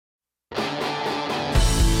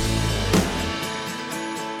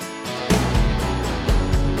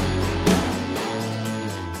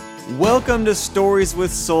Welcome to Stories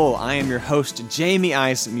with Soul. I am your host, Jamey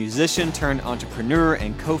Ice, musician turned entrepreneur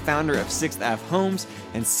and co-founder of 6th Ave Homes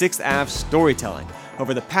and 6th Ave Storytelling.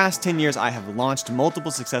 Over the past 10 years, I have launched multiple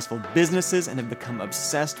successful businesses and have become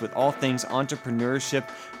obsessed with all things entrepreneurship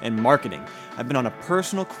and marketing. I've been on a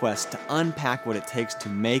personal quest to unpack what it takes to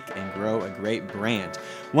make and grow a great brand.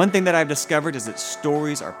 One thing that I've discovered is that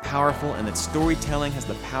stories are powerful and that storytelling has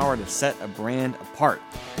the power to set a brand apart.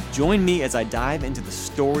 Join me as I dive into the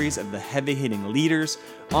stories of the heavy-hitting leaders,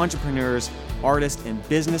 entrepreneurs, artists, and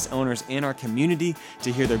business owners in our community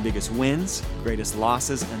to hear their biggest wins, greatest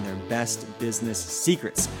losses, and their best business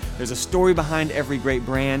secrets. There's a story behind every great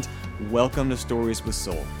brand. Welcome to Stories with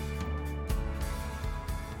Soul.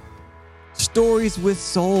 Stories with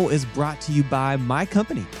Soul is brought to you by my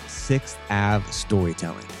company, 6th Ave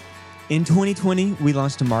Storytelling. In 2020, we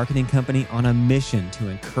launched a marketing company on a mission to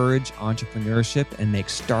encourage entrepreneurship and make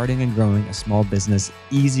starting and growing a small business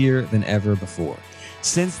easier than ever before.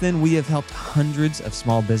 Since then, we have helped hundreds of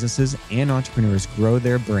small businesses and entrepreneurs grow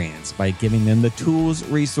their brands by giving them the tools,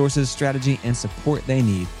 resources, strategy, and support they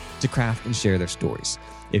need to craft and share their stories.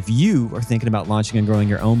 If you are thinking about launching and growing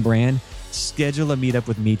your own brand, schedule a meetup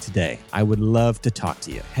with me today. I would love to talk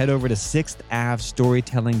to you. Head over to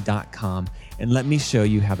 6thAveStorytelling.com and let me show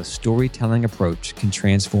you how the storytelling approach can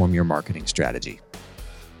transform your marketing strategy.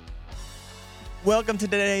 Welcome to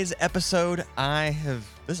today's episode. This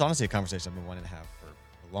is honestly a conversation I've been wanting to have for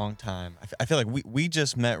a long time. I feel like we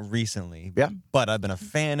just met recently, but I've been a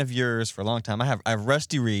fan of yours for a long time. I have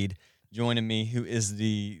Rusty Reid joining me, who is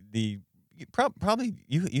probably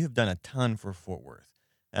you have done a ton for Fort Worth.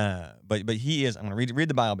 But he is, I'm going to read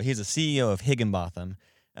the bio, but he's the CEO of Higginbotham.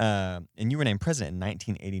 And you were named president in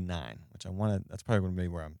 1989, which that's probably going to be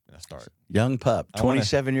where I'm going to start. Young pup,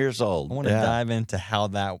 27 years old. I want to dive into how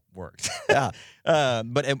that worked. But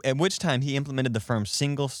at which time he implemented the firm's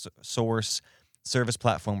single source service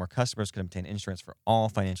platform where customers could obtain insurance for all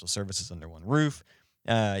financial services under one roof.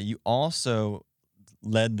 You also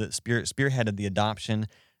spearheaded the adoption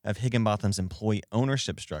of Higginbotham's employee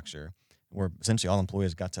ownership structure, where essentially all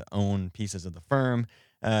employees got to own pieces of the firm.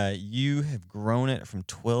 You have grown it from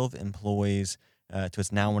 12 employees to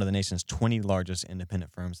it's now one of the nation's 20 largest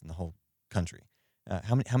independent firms in the whole country.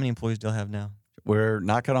 How many employees do you have now? We're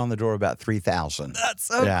knocking on the door about 3,000. That's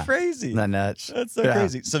so crazy. Isn't that nuts? That's so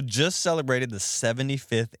crazy. So just celebrated the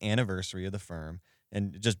 75th anniversary of the firm.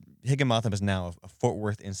 And just Higginbotham is now a Fort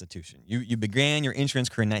Worth institution. You began your insurance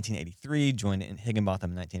career in 1983, joined in Higginbotham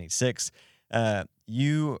in 1986.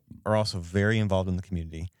 You are also very involved in the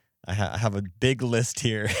community. I have a big list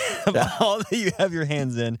here of all that you have your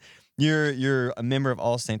hands in. You're a member of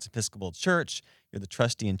All Saints Episcopal Church. You're the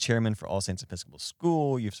trustee and chairman for All Saints Episcopal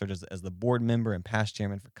School. You've served as the board member and past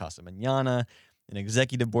chairman for Casa Mañana, an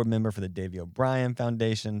executive board member for the Davy O'Brien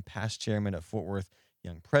Foundation, past chairman of Fort Worth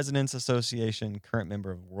Young Presidents Association, current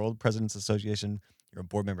member of World Presidents Association. You're a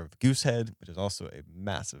board member of Goosehead, which is also a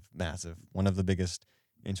massive, one of the biggest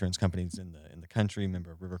insurance companies in the country,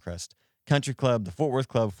 member of Rivercrest Country Club, the Fort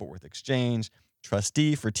Worth Exchange,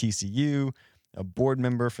 trustee for TCU, a board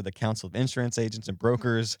member for the Council of Insurance Agents and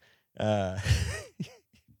Brokers. I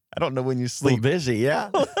don't know when you sleep. A little busy, yeah.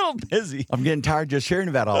 A little busy. I'm getting tired just hearing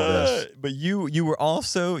about all this. But you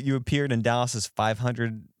appeared in Dallas's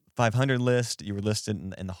 500 list. You were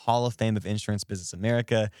listed in the Hall of Fame of Insurance Business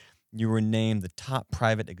America. You were named the top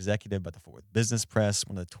private executive by the Fort Worth Business Press,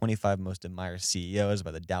 one of the 25 most admired CEOs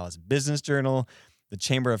by the Dallas Business Journal, the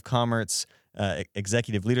Chamber of Commerce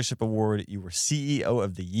Executive Leadership Award. You were CEO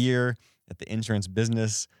of the Year at the Insurance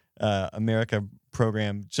Business America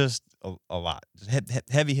program. Just a lot. Just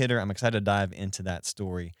heavy hitter. I'm excited to dive into that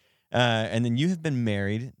story. And then you have been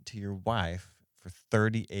married to your wife for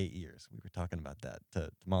 38 years. We were talking about that.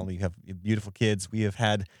 To Molly, you have beautiful kids. We have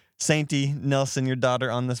had Sainty Nelson, your daughter,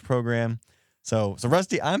 on this program. So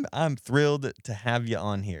Rusty, I'm thrilled to have you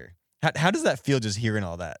on here. How does that feel, just hearing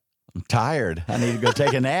all that? I'm tired. I need to go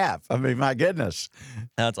take a nap. I mean, my goodness.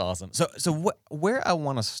 That's awesome. So where I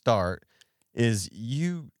want to start is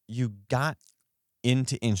you got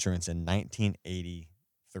into insurance in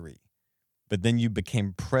 1983, but then you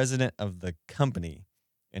became president of the company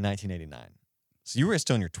in 1989. So you were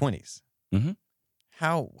still in your 20s. Mm-hmm.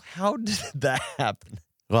 How did that happen?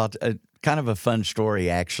 Well, kind of a fun story,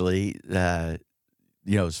 actually.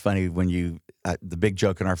 It's funny when the big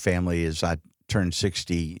joke in our family is I turned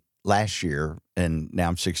 60 last year, and now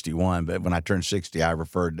I'm 61. But when I turned 60, I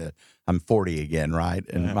referred to I'm 40 again, right?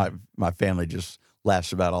 And my family just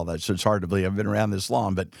laughs about all that. So it's hard to believe I've been around this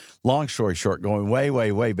long. But long story short, going way,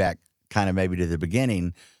 way, way back, kind of maybe to the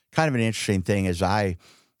beginning, kind of an interesting thing is I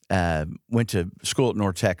went to school at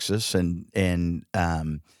North Texas and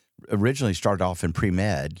originally started off in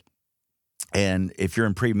pre-med. And if you're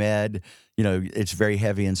in pre-med, it's very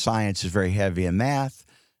heavy in science, it's very heavy in math.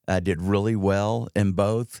 I did really well in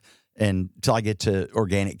both until I get to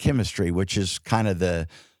organic chemistry, which is kind of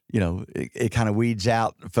it kind of weeds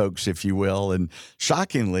out folks, if you will. And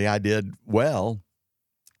shockingly, I did well,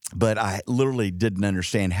 but I literally didn't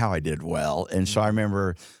understand how I did well. And so I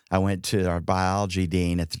remember I went to our biology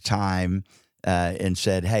dean at the time and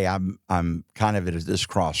said, hey, I'm kind of at this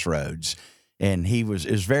crossroads. And it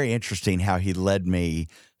was very interesting how he led me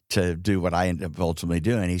to do what I ended up ultimately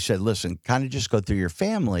doing. He said, listen, kind of just go through your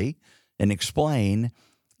family and explain,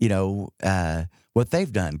 what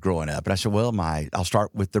they've done growing up. And I said, well, I'll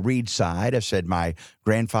start with the Reid side. I said, my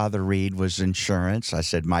grandfather Reid was insurance. I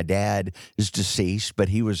said, my dad is deceased, but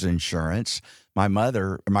he was insurance. My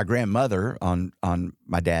grandmother on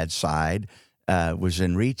my dad's side was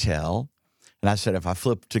in retail. And I said, if I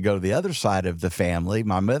flip to go to the other side of the family,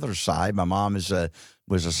 my mother's side, my mom was a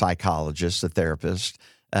psychologist, a therapist,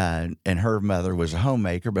 and her mother was a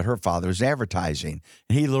homemaker, but her father was advertising.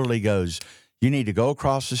 And he literally goes, you need to go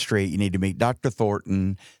across the street. You need to meet Dr.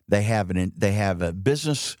 Thornton. They have a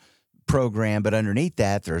business program, but underneath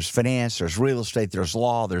that, there's finance, there's real estate, there's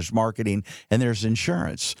law, there's marketing, and there's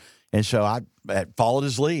insurance. And so I followed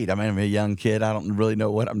his lead. I mean, I'm a young kid. I don't really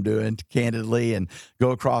know what I'm doing, candidly, and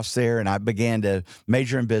go across there. And I began to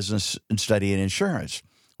major in business and study in insurance.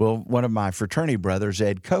 Well, one of my fraternity brothers,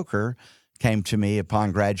 Ed Coker, came to me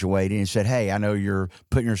upon graduating and said, hey, I know you're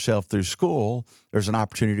putting yourself through school. There's an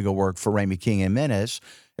opportunity to go work for Ramey King and Menace,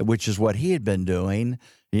 which is what he had been doing.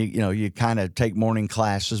 You kind of take morning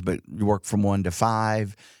classes, but you work from 1 to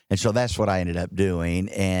 5. And so that's what I ended up doing.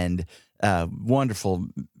 And wonderful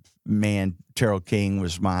man, Terrell King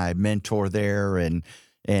was my mentor there. And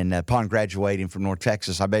upon graduating from North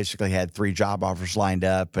Texas, I basically had 3 job offers lined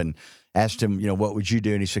up and asked him, what would you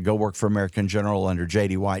do? And he said, go work for American General under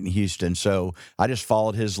J.D. White in Houston. So I just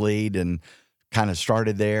followed his lead and kind of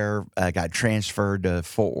started there. Got transferred to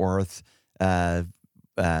Fort Worth in,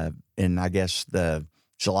 I guess,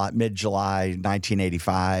 mid-July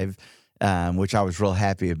 1985. Which I was real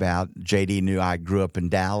happy about. JD knew I grew up in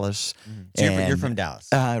Dallas. So you're from Dallas?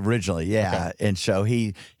 Originally, yeah. Okay. And so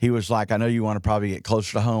he was like, I know you want to probably get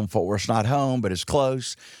closer to home. Fort Worth's not home, but it's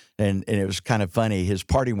close. And it was kind of funny. His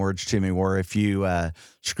parting words to me were, if you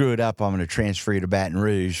screw it up, I'm going to transfer you to Baton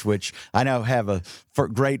Rouge, which I now have a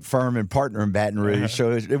great firm and partner in Baton Rouge,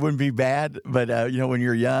 so it wouldn't be bad. But, when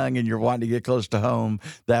you're young and you're wanting to get close to home,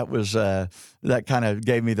 that was that kind of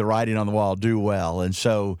gave me the writing on the wall, do well. And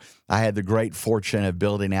so I had the great fortune of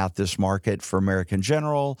building out this market for American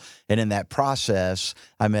General. And in that process,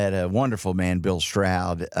 I met a wonderful man, Bill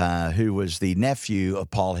Stroud, who was the nephew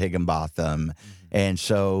of Paul Higginbotham. And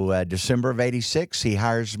so December of 86, he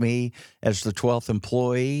hires me as the 12th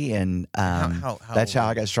employee, and that's how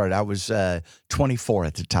I got started. I was 24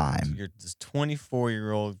 at the time. So you're this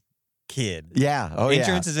 24-year-old kid. Yeah. Oh,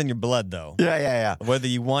 Insurance is in your blood, though. Yeah. Whether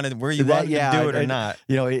you wanted to do it or not.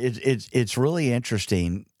 It's really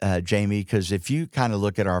interesting, Jamey, because if you kind of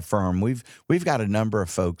look at our firm, we've got a number of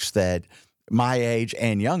folks that my age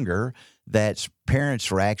and younger that's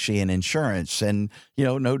parents were actually in insurance, and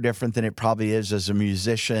no different than it probably is as a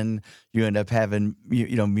musician. You end up having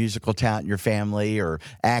musical talent in your family, or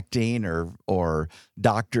acting, or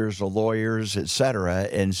doctors or lawyers, et cetera.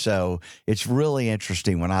 And so it's really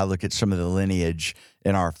interesting when I look at some of the lineage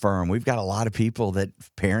in our firm. We've got a lot of people that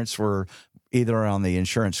parents were either on the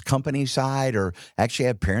insurance company side, or actually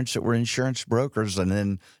have parents that were insurance brokers, and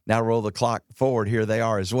then now roll the clock forward, here they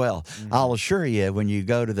are as well. Mm-hmm. I'll assure you, when you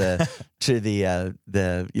go to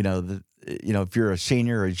if you're a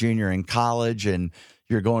senior or a junior in college and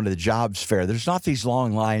you're going to the jobs fair, there's not these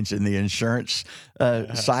long lines in the insurance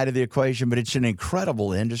side of the equation, but it's an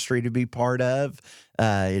incredible industry to be part of.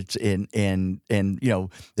 It's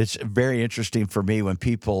very interesting for me when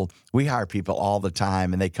we hire people all the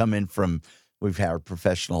time, and they come in from. We've had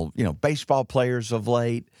professional, baseball players of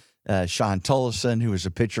late. Sean Tullison, who was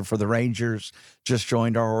a pitcher for the Rangers, just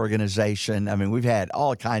joined our organization. I mean, we've had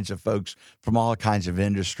all kinds of folks from all kinds of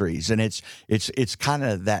industries, and it's kind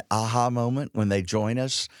of that aha moment when they join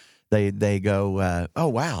us. They go, oh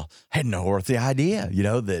wow, I had no earthly idea,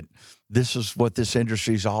 that this is what this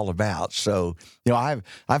industry is all about. So, I've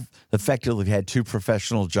effectively had 2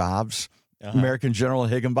 professional jobs. American General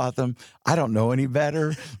and Higginbotham. I don't know any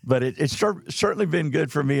better, but it's certainly been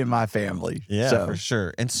good for me and my family. Yeah, for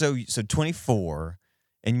sure. And so 24,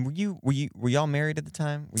 And were y'all married at the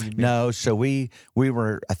time? Were you married? No, so we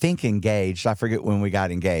were, I think, engaged. I forget when we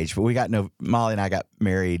got engaged, but Molly and I got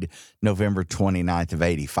married November 29th of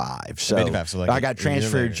 85. So, 85, so like I got a year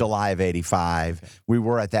transferred later. July of 85. Okay. We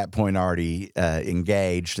were at that point already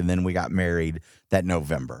engaged, and then we got married that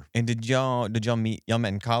November. And did y'all meet? Y'all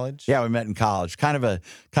met in college? Yeah, we met in college. Kind of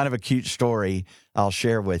a cute story I'll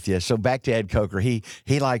share with you. So back to Ed Coker. He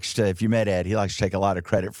likes to, if you met Ed, he likes to take a lot of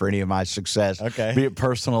credit for any of my success, Okay. be it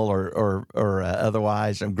personal or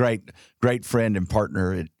otherwise. I'm a great friend and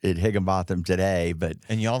partner at Higginbotham today. But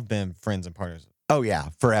And y'all have been friends and partners oh yeah,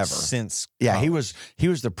 forever. since Yeah, college. he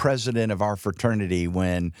was the president of our fraternity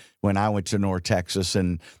when I went to North Texas,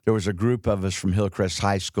 and there was a group of us from Hillcrest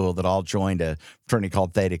High School that all joined a fraternity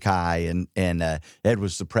called Theta Chi, and Ed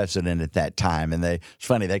was the president at that time. And it's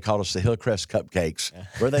funny, they called us the Hillcrest Cupcakes.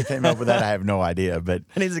 Where they came up with that, I have no idea. But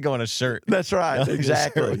It needs to go on a shirt. that's right,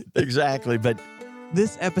 exactly. But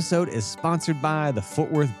This episode is sponsored by the Fort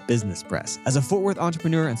Worth Business Press. As a Fort Worth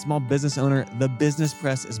entrepreneur and small business owner, the Business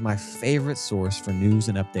Press is my favorite source for news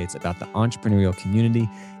and updates about the entrepreneurial community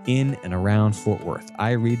in and around Fort Worth.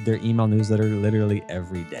 I read their email newsletter literally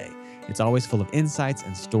every day. It's always full of insights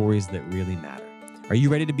and stories that really matter. Are you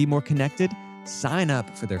ready to be more connected? Sign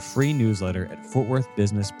up for their free newsletter at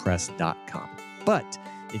fortworthbusinesspress.com. But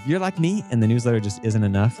if you're like me and the newsletter just isn't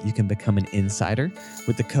enough, you can become an insider.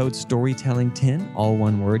 With the code STORYTELLING10, all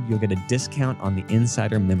one word, you'll get a discount on the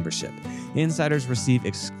Insider membership. Insiders receive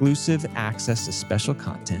exclusive access to special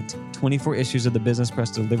content, 24 issues of the Business Press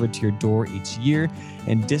delivered to your door each year,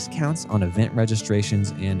 and discounts on event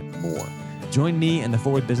registrations and more. Join me and the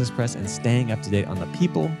Fort Worth Business Press in staying up to date on the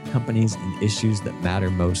people, companies, and issues that matter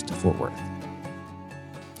most to Fort Worth.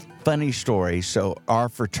 funny story. So our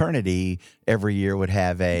fraternity every year would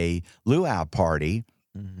have a luau party,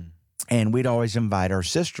 and we'd always invite our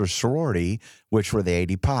sister sorority, which were the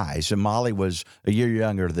 80 Pies. And Molly was a year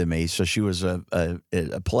younger than me, so she was a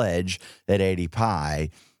pledge at 80 Pi.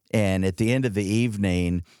 And at the end of the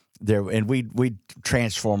evening, we'd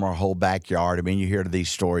transform our whole backyard. I mean, you hear these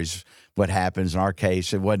stories. What happens in our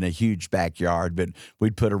case, it wasn't a huge backyard, but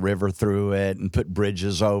we'd put a river through it and put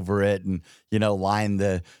bridges over it, and line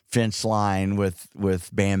the fence line with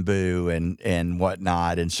bamboo and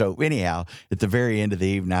whatnot. And so anyhow, at the very end of the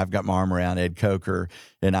evening, I've got my arm around Ed Coker,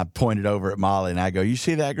 and I pointed over at Molly, and I go, "You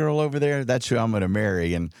see that girl over there? That's who I'm going to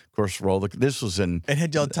marry." And of course, this was in. And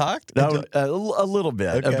had y'all talked? No, a little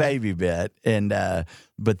bit, Okay. a baby bit, and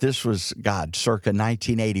but this was circa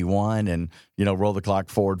 1981, and roll the clock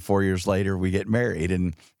forward 4 years later, we get married,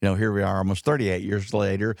 and here we are, almost 38 years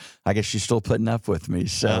later. I guess she's still putting up with me,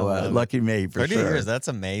 so lucky me for 30 sure. years, that's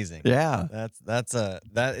amazing. Yeah,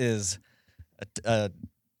 that is a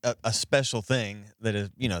special thing that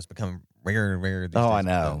is it's become rarer and rarer these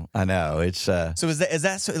days. I know. It's So is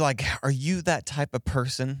that so, like, are you that type of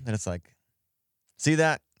person that it's like, see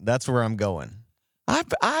that's where I'm going?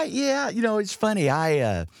 It's funny.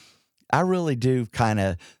 I really do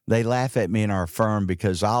they laugh at me in our firm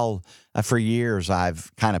because for years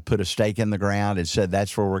I've kind of put a stake in the ground and said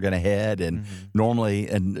that's where we're going to head. And normally,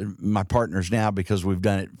 and my partners now, because we've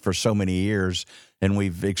done it for so many years and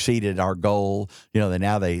we've exceeded our goal,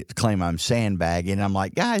 now they claim I'm sandbagging. And I'm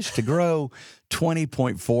like, guys, to grow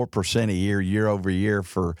 20.4% a year over year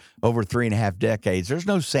for over 3.5 decades, there's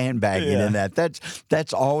no sandbagging in that.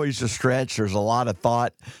 That's always a stretch. There's a lot of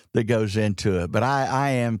thought that goes into it. But I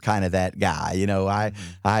am kind of that guy.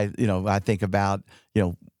 I think about,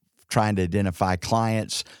 trying to identify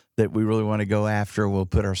clients that we really want to go after. We'll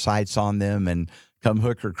put our sights on them, and come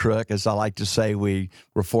hook or crook, as I like to say, we're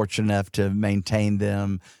fortunate enough to maintain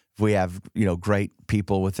them. If we have, great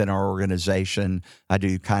people within our organization, I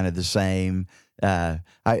do kind of the same.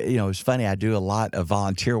 It's funny, I do a lot of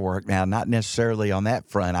volunteer work now, not necessarily on that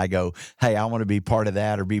front. I go, hey, I want to be part of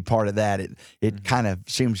that or be part of that. It kind of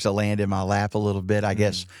seems to land in my lap a little bit, I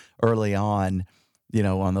guess, early on.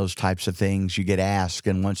 On those types of things, you get asked,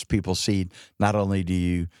 and once people see, not only do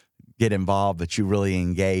you get involved, but you really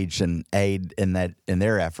engage and aid in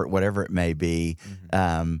their effort, whatever it may be.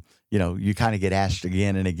 You kind of get asked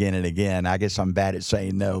again and again and again. I guess I'm bad at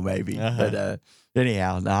saying no, maybe, but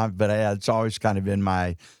anyhow, it's always kind of been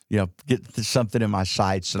my, get something in my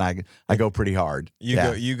sights, and I go pretty hard. You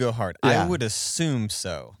go hard. Yeah. I would assume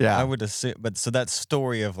so. Yeah. I would assume, but so that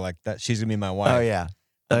story of like that she's gonna be my wife. Oh yeah.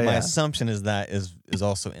 My assumption is that is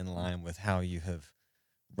also in line with how you have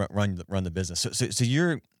run the business. So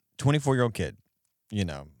you're a 24-year-old kid,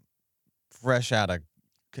 fresh out of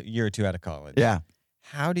year or two out of college. Yeah.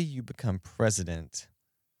 How do you become president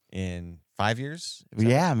in 5 years?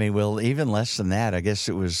 Yeah, I mean, well, even less than that. I guess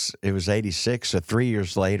it was 86, so 3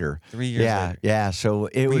 years later. 3 years later. Yeah. So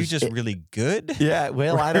it Were was you just really good? Yeah,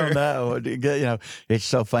 well, I don't know. It's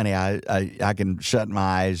so funny. I can shut my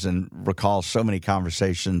eyes and recall so many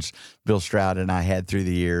conversations Bill Stroud and I had through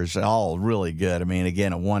the years, all really good. I mean,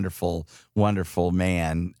 again, a wonderful, wonderful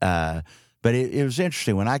man. But it was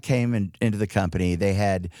interesting. When I came into the company, they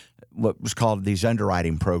had what was called these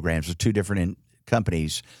underwriting programs with two different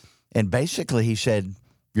companies. And basically, he said,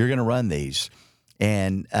 you're going to run these.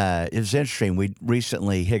 And it was interesting. We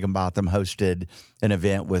recently, Higginbotham hosted an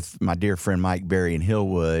event with my dear friend Mike Berry in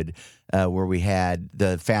Hillwood, where we had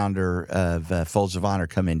the founder of Folds of Honor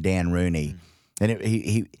come in, Dan Rooney. And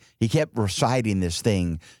he kept reciting this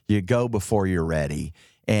thing, you go before you're ready.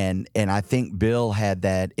 And I think Bill had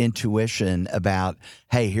that intuition about,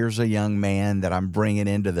 hey, here's a young man that I'm bringing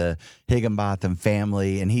into the Higginbotham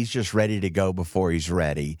family, and he's just ready to go before he's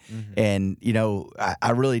ready. Mm-hmm. And,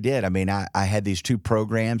 I really did. I mean, I had these two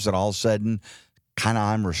programs that all of a sudden kind of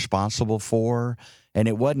I'm responsible for, and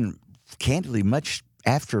it wasn't candidly much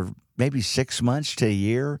after maybe 6 months to a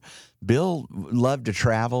year. Bill loved to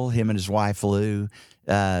travel, him and his wife, Lou.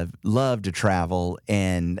 Loved to travel,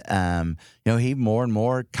 and he more and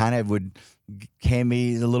more kind of would hand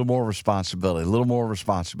me a little more responsibility,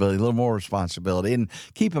 and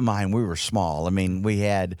keep in mind we were small. I mean,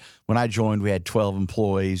 when I joined, we had 12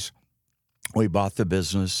 employees. We bought the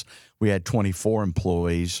business. We had 24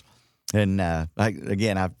 employees, and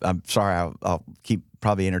I'm sorry, I'll keep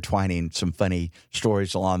probably intertwining some funny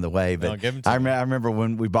stories along the way, but I remember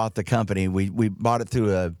when we bought the company, we bought it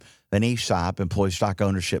through an ESOP, Employee Stock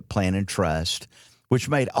Ownership Plan and Trust, which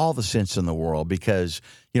made all the sense in the world because,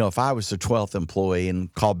 if I was the 12th employee and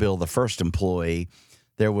called Bill the first employee,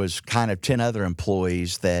 there was kind of 10 other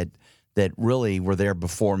employees that really were there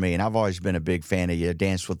before me. And I've always been a big fan of you,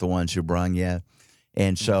 dance with the ones who brung you.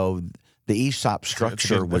 And so the ESOP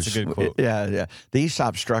structure that's a good quote. The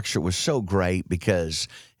ESOP structure was so great because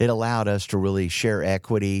it allowed us to really share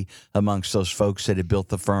equity amongst those folks that had built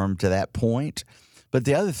the firm to that point. But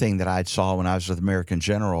the other thing that I saw when I was with American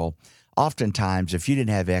General, oftentimes if you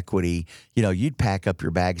didn't have equity, you'd pack up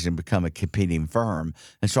your bags and become a competing firm.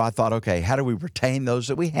 And so I thought, okay, how do we retain those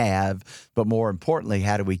that we have? But more importantly,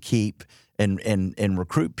 how do we keep and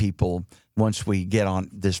recruit people once we get on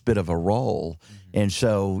this bit of a roll? Mm-hmm. And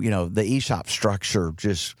so, the ESOP structure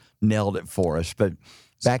just nailed it for us. But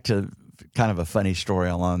back to kind of a funny story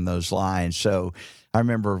along those lines. So I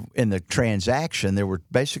remember in the transaction, there were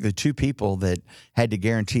basically two people that had to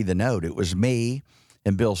guarantee the note. It was me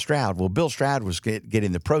and Bill Stroud. Well, Bill Stroud was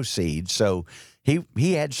getting the proceeds, so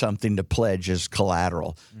he had something to pledge as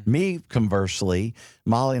collateral. Mm-hmm. Me, conversely,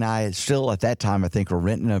 Molly and I still at that time, I think, were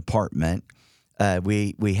renting an apartment.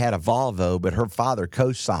 We had a Volvo, but her father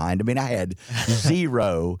co-signed. I mean, I had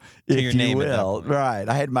zero, if you will. Right.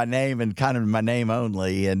 I had my name and kind of my name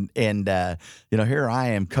only. And here I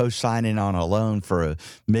am co-signing on a loan for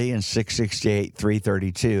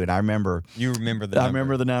 $1,668,332. And I remember. You remember the number. I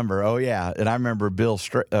remember the number. Oh, yeah. And I remember Bill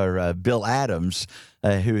Adams,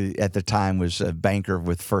 who at the time was a banker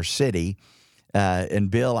with First City. And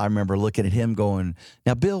Bill, I remember looking at him going,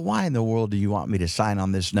 now, Bill, why in the world do you want me to sign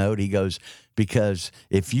on this note? He goes, because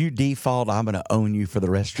if you default, I'm going to own you for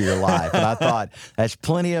the rest of your life. And I thought that's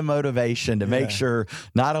plenty of motivation to make sure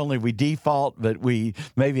not only we default, but we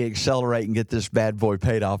maybe accelerate and get this bad boy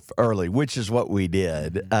paid off early, which is what we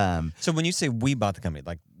did. So when you say we bought the company,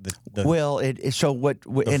 like in an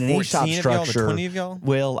ESOP structure, the 20 of y'all?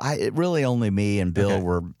 Well, it really only me and Bill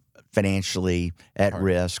were financially at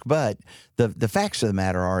risk. But the facts of the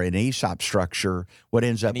matter are, in an ESOP structure, what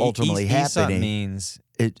ends up ultimately happening means.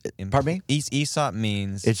 Pardon me? ESOP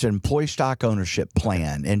means it's an employee stock ownership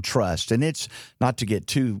plan and trust, and it's not to get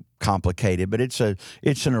too complicated, but it's an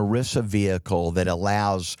ERISA vehicle that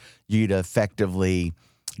allows you to effectively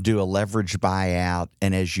do a leverage buyout,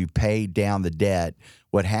 and as you pay down the debt,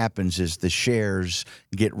 what happens is the shares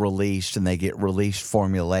get released, and they get released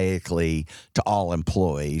formulaically to all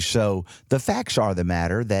employees. So the facts are the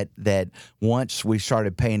matter that once we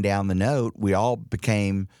started paying down the note, we all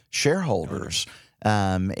became shareholders.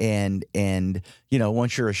 And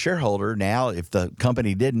once you're a shareholder, now if the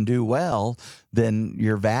company didn't do well, then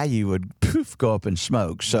your value would go up in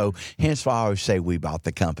smoke. So hence why I always say we bought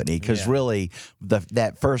the company, because really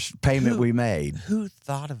that first payment we made. Who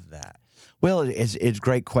thought of that? Well, it's a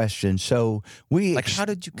great question. So how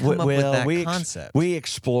did you come up with that concept? We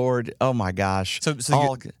explored. Oh my gosh! So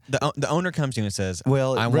the owner comes to you and says,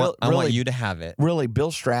 "Well, I want you to have it." Really, Bill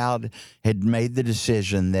Stroud had made the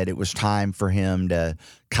decision that it was time for him to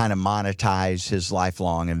kind of monetize his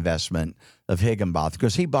lifelong investment Higginbotham,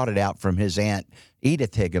 because he bought it out from his aunt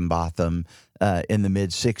Edith Higginbotham in the mid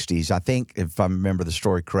 '60s. I think, if I remember the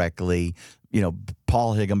story correctly,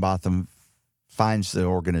 Paul Higginbotham finds the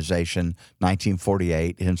organization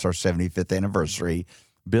 1948, hence our 75th anniversary.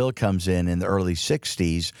 Bill comes in the early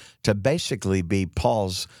 '60s to basically be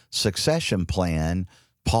Paul's succession plan.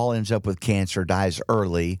 Paul ends up with cancer, dies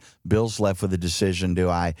early. Bill's left with a decision: do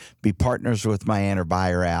I be partners with my aunt or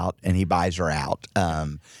buy her out? And he buys her out.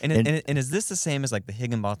 And is this the same as like the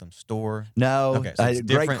Higginbotham store? No. Okay, so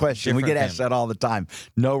great question. We get asked that all the time.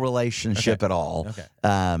 No relationship at all.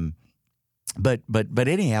 Okay. But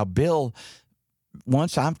anyhow, Bill,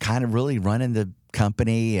 once I'm kind of really running the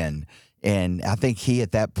company, and I think he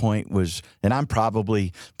at that point was, and I'm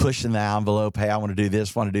probably pushing the envelope. Hey, I want to do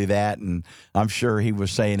this, want to do that. And I'm sure he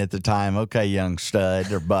was saying at the time, okay, young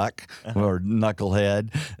stud or buck or knucklehead,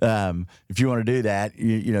 if you want to do that,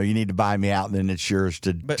 you need to buy me out, and then it's yours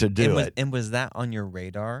to do it. And was that on your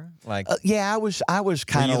radar? Like, yeah, I was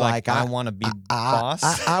kind of like, I want to be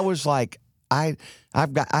boss. I was like, I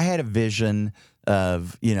had a vision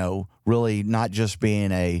of, really not just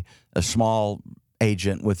being a small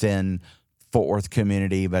agent within Fort Worth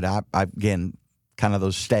community, but I again, kind of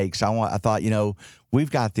those stakes. I thought,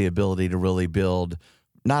 we've got the ability to really build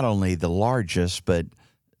not only the largest, but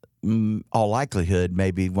all likelihood,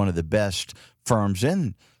 maybe one of the best firms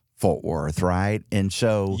in Fort Worth, right? And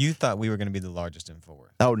so you thought we were going to be the largest in Fort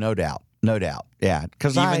Worth. Oh, no doubt. Yeah,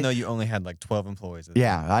 because even though you only had like 12 employees.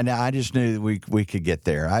 Yeah, I just knew that we could get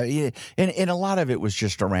there. And a lot of it was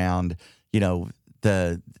just around,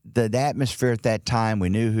 the atmosphere at that time. We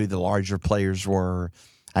knew who the larger players were.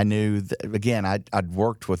 I knew, again, I'd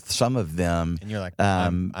worked with some of them. And you're like,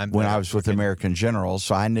 when I was with American General,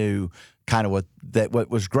 so I knew kind of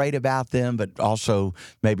what was great about them, but also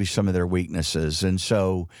maybe some of their weaknesses. And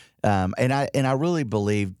so, and I really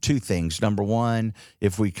believe two things. Number one,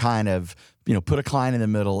 if we kind of put a client in the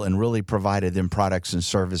middle and really provided them products and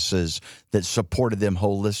services that supported them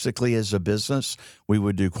holistically as a business, we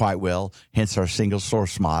would do quite well, hence our single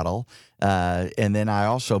source model. And then I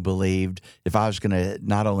also believed if I was going to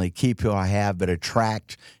not only keep who I have, but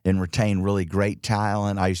attract and retain really great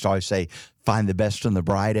talent, I used to always say, find the best and the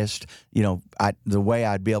brightest. The way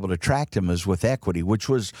I'd be able to attract them is with equity, which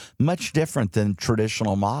was much different than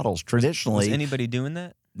traditional models. Traditionally, was anybody doing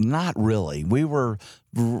that? Not really. We were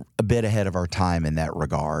a bit ahead of our time in that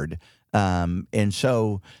regard. And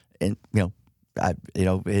so, the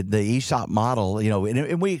ESOP model,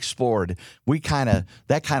 and we explored,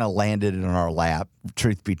 that kind of landed in our lap,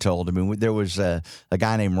 truth be told. I mean, there was a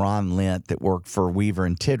guy named Ron Lent that worked for Weaver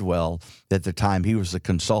and Tidwell at the time. He was the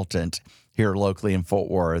consultant here locally in Fort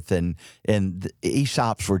Worth, and the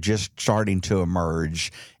ESOPs were just starting to emerge.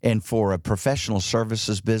 And for a professional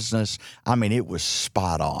services business, I mean, it was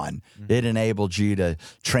spot on. Mm-hmm. It enabled you to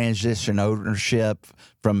transition ownership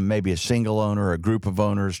from maybe a single owner or a group of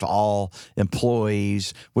owners to all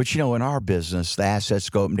employees, which, in our business, the assets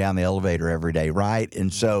go up and down the elevator every day, right?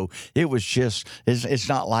 And so it was just, it's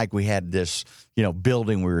not like we had this,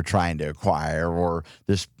 building we were trying to acquire or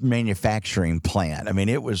this manufacturing plant. I mean,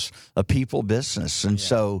 it was a people business. And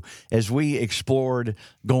so as we explored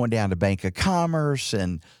going down to Bank of Commerce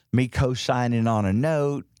and me co-signing on a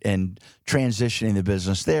note and transitioning the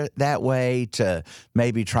business there that way to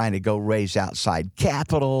maybe trying to go raise outside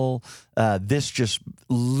capital, this just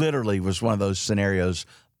literally was one of those scenarios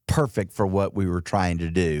perfect for what we were trying to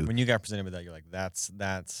do. When you got presented with that, you're like, that's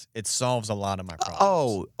it solves a lot of my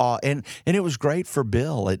problems. And it was great for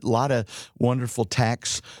Bill. A lot of wonderful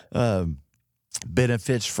tax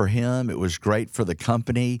benefits for him. It was great for the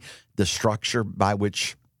company, the structure by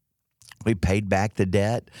which we paid back the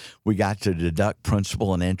debt. We got to deduct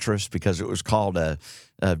principal and interest because it was called a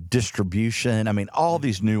distribution. I mean, all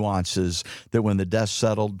these nuances that when the dust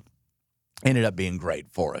settled ended up being great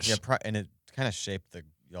for us. Yeah, and it kind of shaped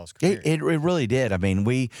y'all's career. It really did. I mean,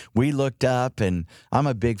 we looked up, and I'm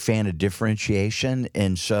a big fan of differentiation.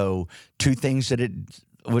 And so two things that it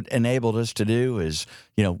would enabled us to do is,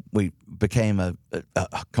 we became a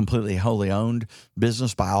completely wholly owned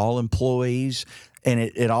business by all employees. And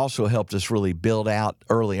it also helped us really build out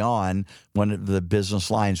early on. One of the business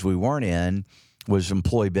lines we weren't in was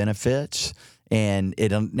employee benefits. And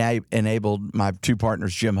it now enabled my two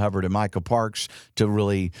partners, Jim Hubbard and Michael Parks, to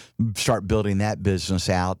really start building that business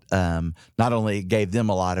out. Not only it gave them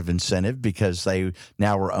a lot of incentive because they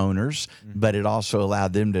now were owners, but it also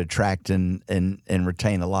allowed them to attract and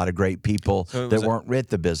retain a lotch of great people that weren't with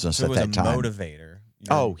the business at that time. So it was a motivator.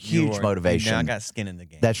 Huge motivation. You now got skin in the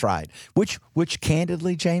game. That's right. Which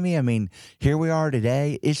candidly, Jamey, I mean, here we are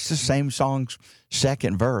today. It's the same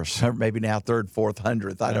second verse, or maybe now third, fourth,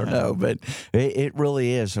 100th. I don't know, but it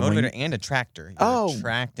really is. Motivator and attractor. You're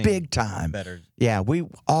attracting big time. Better. Yeah, we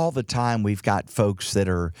all the time we've got folks that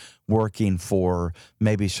are working for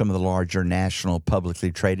maybe some of the larger national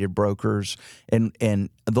publicly traded brokers, and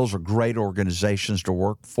those are great organizations to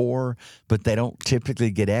work for, but they don't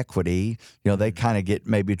typically get equity. They kind of get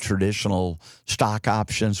maybe traditional stock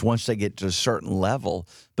options once they get to a certain level.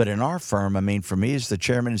 But in our firm, for me as the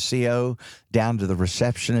chairman and CEO, down to the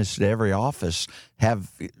receptionist at every office, have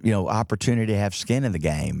opportunity to have skin in the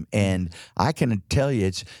game. And I can tell you,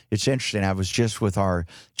 it's interesting. I was just with our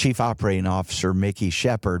chief operating officer, Mickey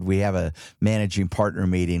Shepard. We have a managing partner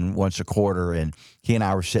meeting once a quarter, and he and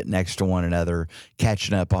I were sitting next to one another,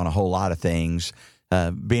 catching up on a whole lot of things.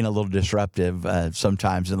 Being a little disruptive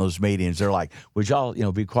sometimes in those meetings. They're like, would y'all,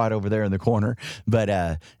 be quiet over there in the corner?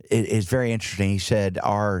 But it's very interesting. He said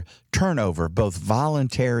our turnover, both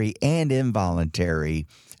voluntary and involuntary,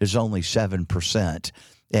 is only 7%.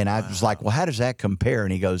 And I was like, well, how does that compare?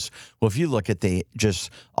 And he goes, well, if you look at just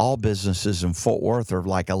all businesses in Fort Worth are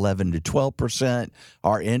like 11 to 12%.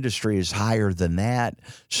 Our industry is higher than that.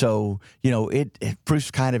 So, it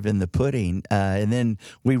proof's kind of in the pudding. And then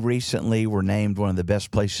we recently were named one of the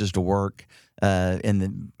best places to work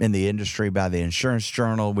in the industry by the Insurance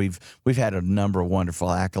Journal. We've had a number of wonderful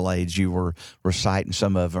accolades. You were reciting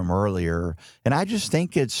some of them earlier. And I just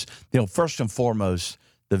think it's, first and foremost,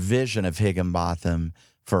 the vision of Higginbotham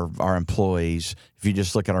for our employees. If you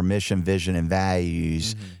just look at our mission, vision, and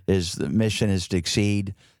values, is the mission is to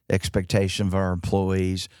exceed expectation of our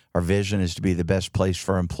employees. Our vision is to be the best place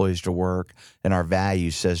for our employees to work, and our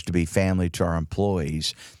value says to be family to our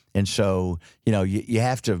employees. And so, you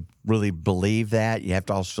have to really believe that. You have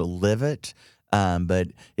to also live it. But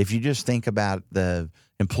if you just think about the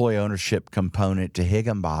employee ownership component to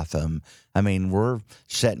Higginbotham, we're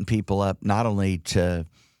setting people up not only to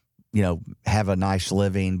have a nice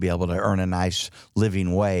living, be able to earn a nice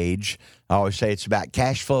living wage. I always say it's about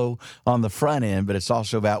cash flow on the front end, but it's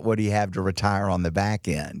also about what do you have to retire on the back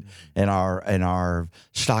end. And our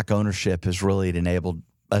stock ownership has really enabled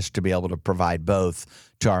us to be able to provide both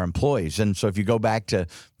to our employees. And so if you go back to,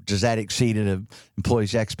 does that exceed an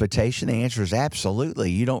employee's expectation? The answer is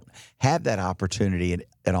absolutely. You don't have that opportunity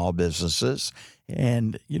in all businesses.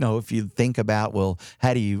 And, if you think about, well,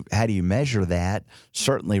 how do you measure that?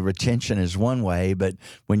 Certainly retention is one way, but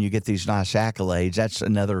when you get these nice accolades, that's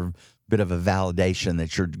another bit of a validation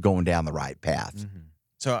that you're going down the right path. Mm-hmm.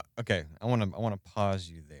 So, okay, I want to pause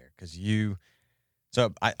you there because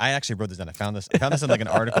so I actually wrote this down. I found this in like an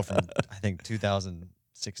article from, I think,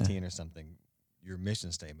 2016 or something, your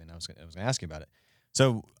mission statement. I was going to ask you about it.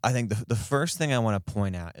 So I think the first thing I want to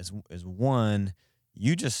point out is one,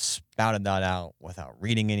 you just spouted that out without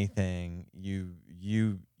reading anything. You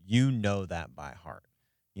know that by heart.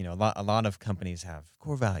 A lot of companies have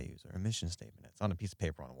core values or a mission statement. It's on a piece of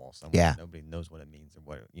paper on a wall somewhere. Yeah. Nobody knows what it means or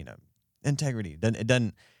what integrity. It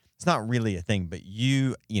doesn't. It's not really a thing. But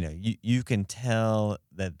you can tell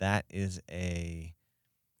that is a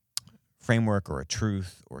framework or a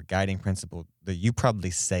truth or a guiding principle that you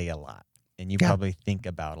probably say a lot and you probably think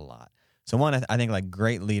about a lot. So one, I think like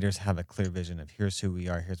great leaders have a clear vision of here's who we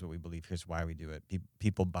are, here's what we believe, here's why we do it.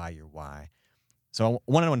 People buy your why. So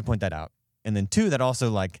one, I want to point that out. And then two, that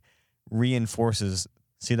also like reinforces,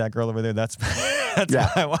 see that girl over there? That's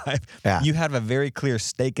my wife. Yeah. You have a very clear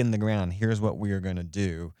stake in the ground. Here's what we are going to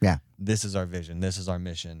do. Yeah. This is our vision. This is our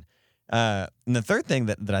mission. And the third thing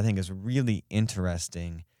that I think is really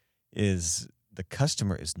interesting is the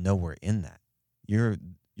customer is nowhere in that. Your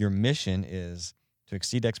mission is to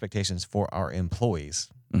exceed expectations for our employees,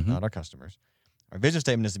 not our customers. Our vision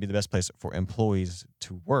statement is to be the best place for employees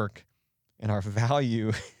to work, and our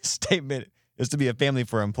value statement is to be a family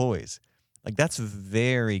for employees. Like that's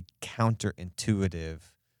very counterintuitive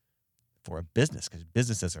for a business because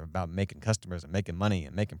businesses are about making customers and making money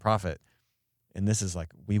and making profit, and this is like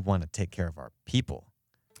we want to take care of our people.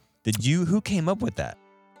 Who came up with that?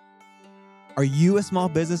 Are you a small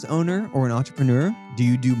business owner or an entrepreneur? Do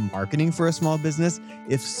you do marketing for a small business?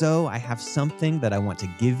 If so, I have something that I want to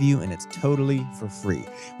give you, and it's totally for free.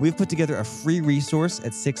 We've put together a free resource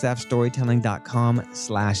at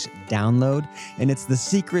 6appstorytelling.com/download, and it's the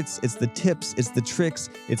secrets, it's the tips, it's the tricks,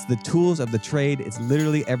 it's the tools of the trade. It's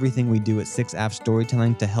literally everything we do at 6app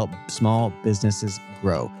Storytelling to help small businesses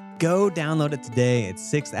grow. Go download it today at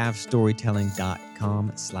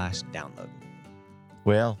 6appstorytelling.com/download.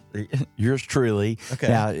 Well, yours truly. Okay.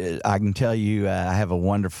 Now, I can tell you I have a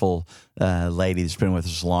wonderful lady that's been with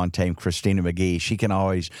us a long time, Christina McGee.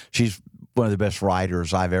 She's one of the best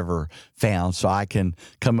writers I've ever found. So I can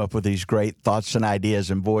come up with these great thoughts and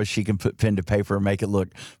ideas, and boy, she can put pen to paper and make it look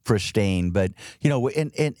pristine. But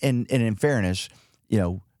in fairness,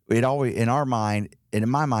 it always in our mind. And in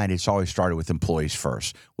my mind, it's always started with employees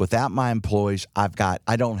first. Without my employees, I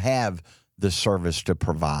don't have the service to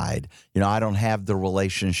provide. I don't have the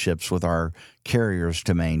relationships with our carriers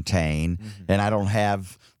to maintain, and I don't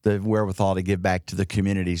have the wherewithal to give back to the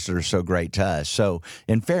communities that are so great to us. So,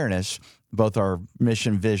 in fairness, both our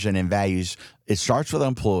mission, vision, and values, it starts with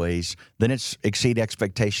employees, then it's exceed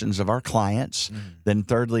expectations of our clients, then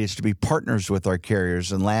thirdly is to be partners with our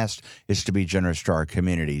carriers, and last is to be generous to our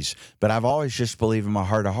communities. But I've always just believed in my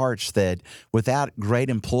heart of hearts that without great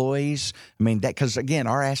employees, because again,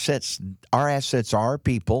 our assets are our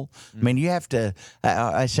people. You have to,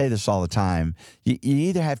 I say this all the time, you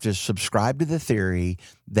either have to subscribe to the theory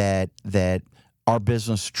that our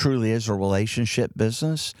business truly is a relationship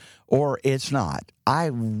business, or it's not. I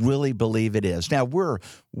really believe it is. Now,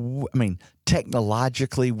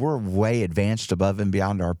 technologically, we're way advanced above and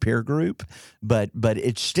beyond our peer group, but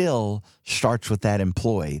it still starts with that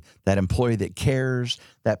employee that cares,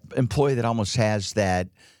 that employee that almost has that,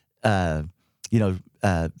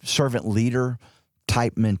 servant leader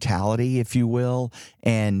type mentality, if you will.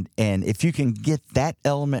 And if you can get that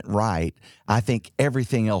element right, I think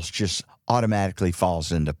everything else just automatically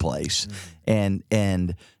falls into place. And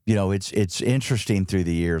it's interesting through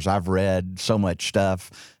the years. I've read so much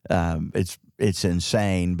stuff. It's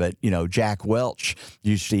insane. But, Jack Welch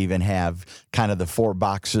used to even have kind of the 4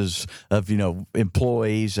 boxes of,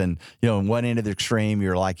 employees. And, in one end of the extreme,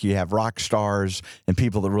 you have rock stars and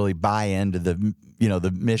people that really buy into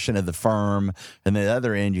the mission of the firm. And the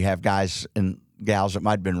other end, you have guys and gals that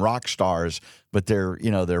might have been rock stars, but they're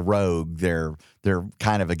rogue. They're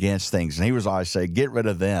kind of against things. And he was always saying, get rid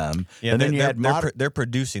of them. Yeah, and then they're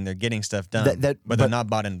producing, they're getting stuff done, but they're not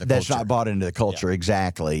bought into the culture. That's not bought into the culture,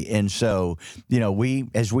 exactly. And so,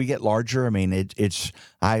 as we get larger,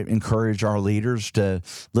 I encourage our leaders to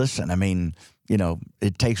listen.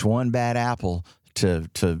 It takes one bad apple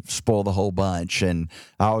to spoil the whole bunch. And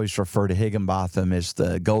I always refer to Higginbotham as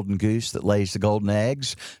the golden goose that lays the golden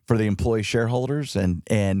eggs for the employee shareholders. And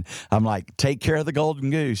I'm like, take care of the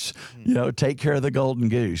golden goose, take care of the golden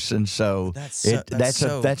goose. And so that's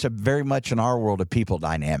a very much in our world a people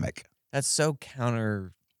dynamic. That's so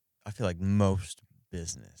counter, I feel like, most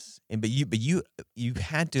business. But you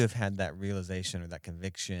had to have had that realization or that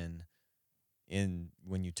conviction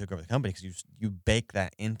when you took over the company, because you bake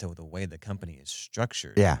that into the way the company is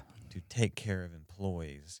structured to take care of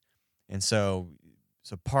employees. And so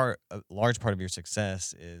a large part of your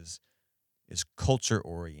success is culture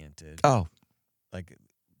oriented. Like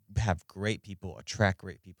have great people, attract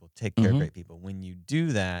great people, take care of great people. When you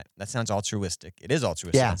do that sounds altruistic. It is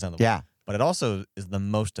altruistic. But it also is the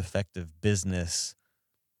most effective business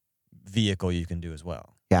vehicle you can do as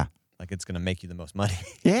well. Yeah. Like it's going to make you the most money.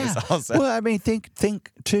 Yeah. Well, think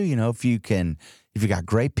too. If you got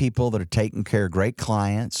great people that are taking care of great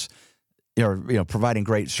clients, or providing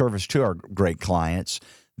great service to our great clients,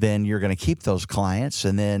 then you're going to keep those clients,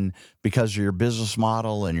 and then because of your business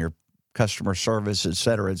model and your customer service, et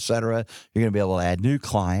cetera, you're going to be able to add new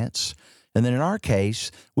clients. And then in our case,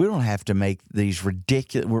 we don't have to make these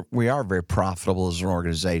ridiculous. We are very profitable as an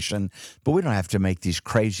organization, but we don't have to make these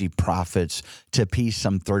crazy profits to appease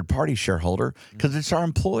some third-party shareholder, because it's our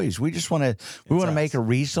employees. We just want to make a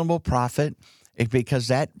reasonable profit, because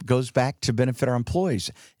that goes back to benefit our employees.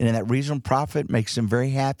 And then that reasonable profit makes them very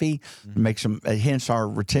happy, makes them, hence our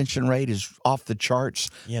retention rate is off the charts,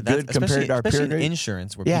 good compared to our peer group.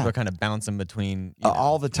 Insurance, where people are kind of bouncing between.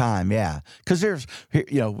 All the time, because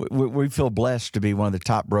we feel blessed to be one of the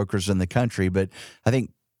top brokers in the country, but I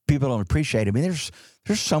think people don't appreciate it. There's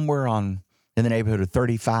somewhere in the neighborhood of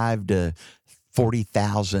 35 to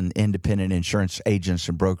 40,000 independent insurance agents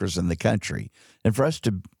and brokers in the country. And for us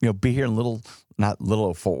to be here in not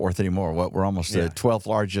little Fort Worth anymore. We're almost the 12th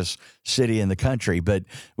largest city in the country, but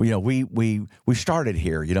we started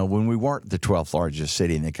here. When we weren't the 12th largest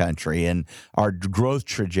city in the country, and our growth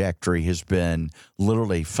trajectory has been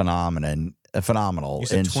literally phenomenal. You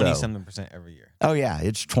said 20-something% every year. Oh, yeah.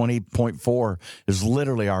 It's 20.4 is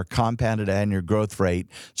literally our compounded annual growth rate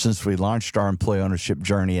since we launched our employee ownership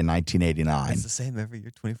journey in 1989. It's the same every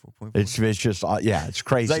year, 24.4. It's just, it's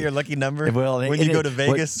crazy. Is that your lucky number? Well, when you go to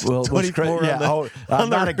Vegas, 24 I'm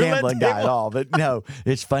not a gambling guy at all, but no,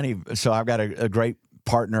 it's funny. So I've got a great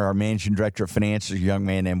partner, our managing director of finance, is a young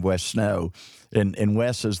man named Wes Snow. And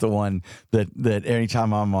Wes is the one that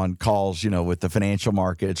anytime I'm on calls, with the financial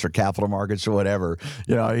markets or capital markets or whatever,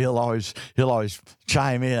 he'll always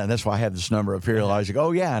chime in. That's why I have this number up here. He'll always go,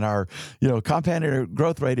 oh yeah, and our compounded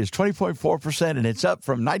growth rate is 20.4%, and it's up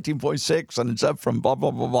from 19.6, and it's up from blah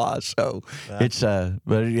blah blah blah. So it's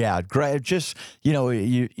but yeah, great. Just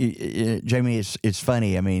Jamey, it's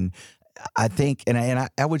funny. I mean, I think, and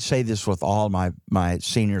I would say this with all my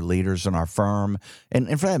senior leaders in our firm, and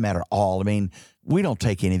for that matter, all. I mean, we don't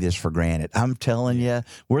take any of this for granted. I'm telling you,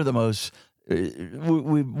 we're the most.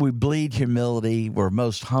 We bleed humility. We're a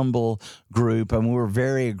most humble group, and we're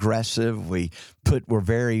very aggressive. We're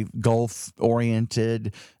very goal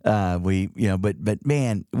oriented. But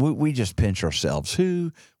man, we just pinch ourselves.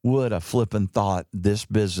 Who would have flippin' thought this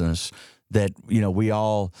business? That we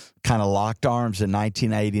all kind of locked arms in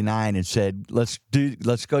 1989 and said, let's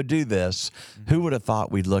go do this. Mm-hmm. Who would have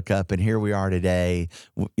thought we'd look up, and here we are today,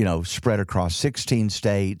 spread across 16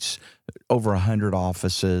 states, over 100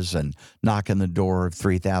 offices, and knocking the door of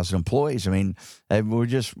 3,000 employees. I mean, we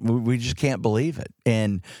just can't believe it.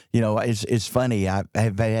 And it's funny. I've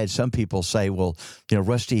had some people say, well,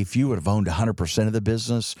 Rusty, if you would have owned 100% of the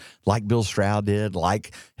business, like Bill Stroud did,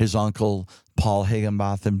 like his uncle Paul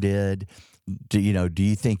Higginbotham did, do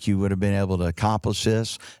you think you would have been able to accomplish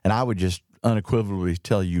this? And I would just unequivocally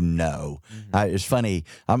tell you no. Mm-hmm. It's funny.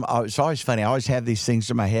 It's always funny. I always have these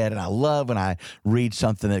things in my head, and I love when I read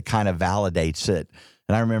something that kind of validates it.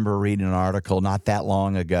 And I remember reading an article not that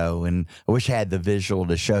long ago, and I wish I had the visual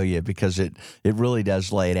to show you because it really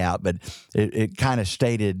does lay it out. But it kind of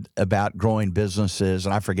stated about growing businesses,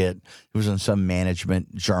 and I forget, it was in some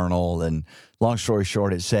management journal. And long story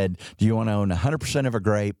short, it said, do you want to own 100% of a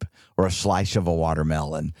grape or a slice of a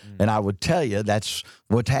watermelon? And I would tell you that's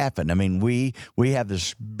what's happened. I mean, we have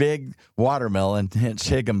this big watermelon, hence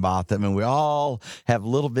Higginbotham, and we all have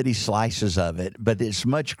little bitty slices of it, but it's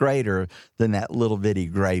much greater than that little bitty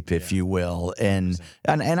grape, if you will. And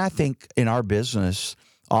I think in our business,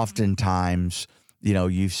 oftentimes,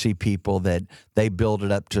 you see people that they build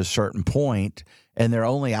it up to a certain point, and their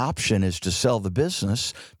only option is to sell the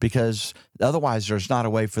business because otherwise there's not a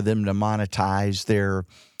way for them to monetize their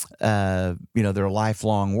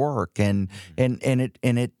lifelong work. And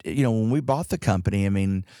when we bought the company, I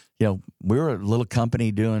mean, we were a little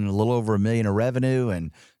company doing a little over $1 million in revenue,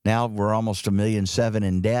 and now we're almost $1.7 million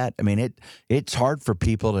in debt. I mean, it's hard for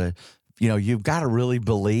people to, you've got to really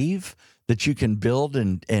believe that you can build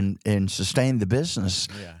and sustain the business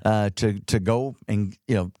to go and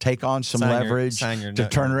take on some leverage to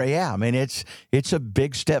turn around. Yeah, I mean it's a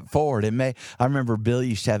big step forward. I remember Bill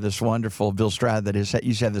used to have this wonderful Bill Stroud used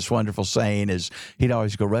to have this wonderful saying is he'd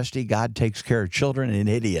always go, Rusty, God takes care of children and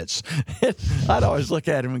idiots. I'd always look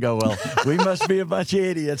at him and go, well, we must be a bunch of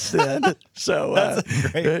idiots then. So that's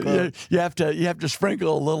a great quote. You have to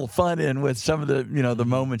sprinkle a little fun in with some of the the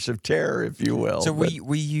moments of terror, if you will. So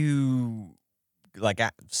were you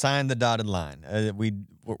signed the dotted line?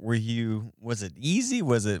 Was it easy?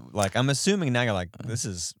 Was it I'm assuming now you're like, this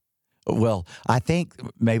is. Well, I think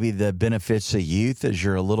maybe the benefits of youth is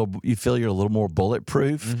you feel you're a little more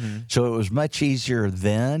bulletproof. Mm-hmm. So it was much easier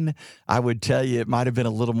then. I would tell you it might have been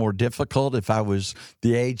a little more difficult if I was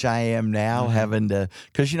the age I am now, having to,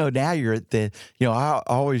 because now you're at the, I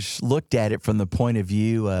always looked at it from the point of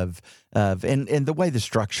view of and the way the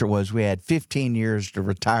structure was, we had 15 years to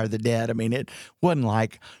retire the debt. I mean, it wasn't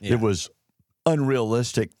like it was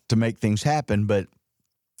unrealistic to make things happen, but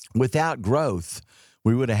without growth,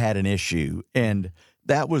 we would have had an issue. And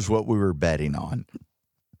that was what we were betting on.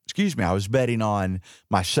 Excuse me. I was betting on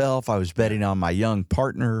myself. I was betting on my young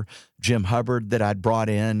partner, Jim Hubbard, that I'd brought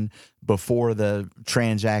in before the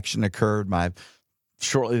transaction occurred.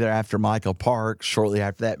 Shortly thereafter, Michael Parks. Shortly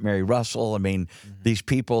after that, Mary Russell. I mean, these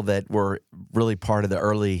people that were really part of the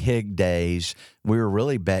early Hig days, we were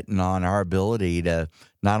really betting on our ability to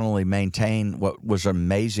not only maintain what was an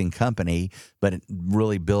amazing company, but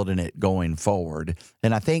really building it going forward.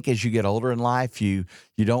 And I think as you get older in life, you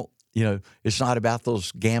don't, it's not about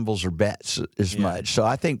those gambles or bets as much. So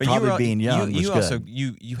I think being young was good.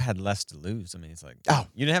 You had less to lose. I mean, it's like,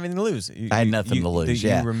 you didn't have anything to lose. I had nothing to lose,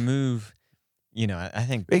 You remove... I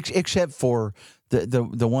think except for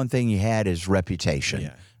the one thing you had is reputation,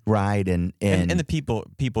 right? And the people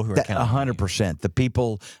who are counting 100%. The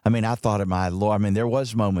people. I mean, I thought of my Lord. I mean, there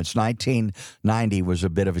was moments. 1990 was a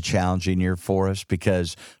bit of a challenging year for us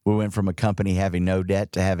because we went from a company having no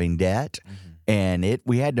debt to having debt, and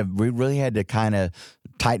we really had to kind of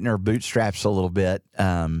tighten our bootstraps a little bit.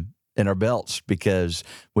 And in our belts because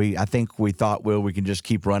I think we thought, well, we can just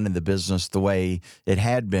keep running the business the way it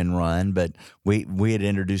had been run, but we had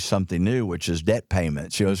introduced something new, which is debt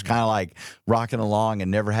payments. It's kind of like rocking along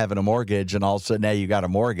and never having a mortgage, and all of a sudden now you got a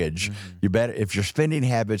mortgage. You better, if your spending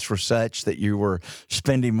habits were such that you were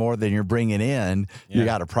spending more than you're bringing in, you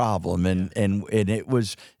got a problem. And it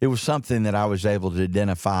was something that I was able to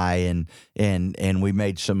identify, and we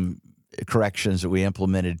made some corrections that we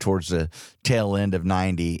implemented towards the tail end of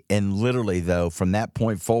 90. And literally, though, from that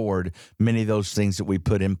point forward, many of those things that we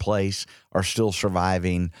put in place are still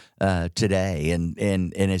surviving today. And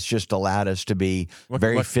it's just allowed us to be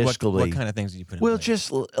very fiscally. What kind of things did you put in place? Well,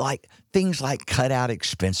 just like things like cut out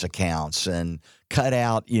expense accounts and cut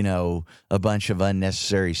out, a bunch of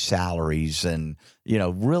unnecessary salaries and,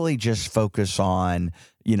 really just focus on,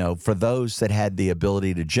 for those that had the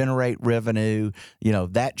ability to generate revenue,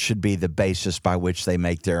 that should be the basis by which they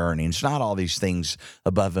make their earnings, not all these things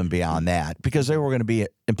above and beyond that, because they were going to be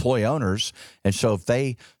employee owners. And so if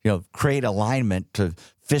they, create alignment to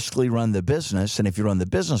fiscally run the business, and if you run the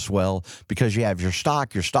business well, because you have your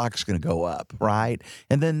stock's going to go up, right?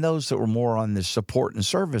 And then those that were more on the support and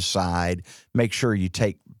service side, make sure you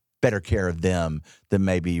take better care of them than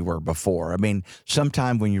maybe you were before. I mean,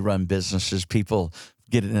 sometime when you run businesses, people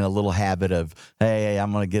get in a little habit of, hey,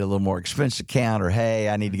 I'm going to get a little more expense account, or hey,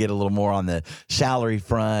 I need to get a little more on the salary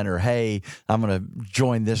front, or hey, I'm going to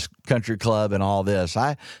join this country club and all this.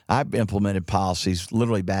 I've implemented policies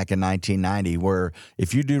literally back in 1990 where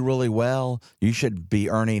if you do really well, you should be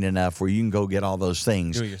earning enough where you can go get all those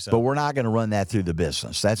things. Do it yourself. But we're not going to run that through the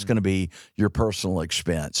business. That's going to be your personal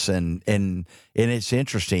expense. And it's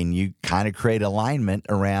interesting. You kind of create alignment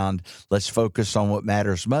around, let's focus on what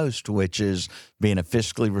matters most, which is being a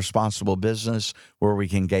fiscally responsible business where we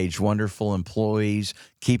can engage wonderful employees,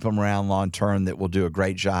 keep them around long term that will do a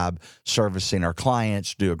great job servicing our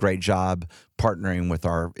clients, do a great job partnering with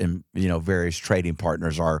our, various trading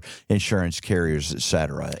partners, our insurance carriers, et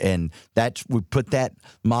cetera. And we put that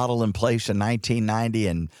model in place in 1990,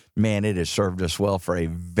 and man, it has served us well for a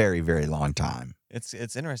very, very long time.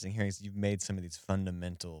 It's interesting hearing you've made some of these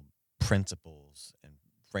fundamental principles and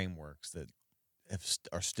frameworks that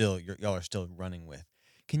y'all are still running with.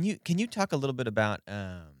 Can you talk a little bit about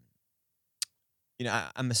I'm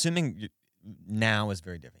assuming now is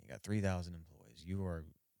very different. You got 3,000 employees. You are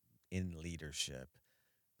in leadership,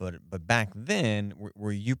 but back then,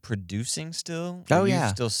 were you producing still? Were you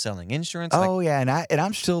still selling insurance? And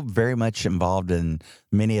I'm still very much involved in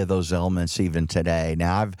many of those elements even today.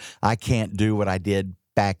 Now I can't do what I did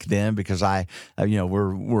back then because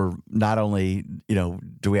we're not only,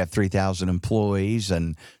 do we have 3,000 employees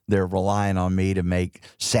and they're relying on me to make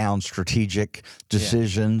sound strategic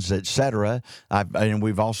decisions, et cetera. And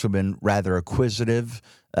we've also been rather acquisitive.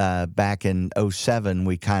 Back in 2007,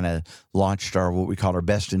 we kind of launched what we call our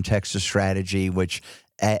Best in Texas strategy, which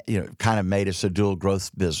kind of made us a dual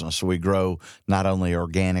growth business. So we grow not only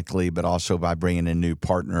organically, but also by bringing in new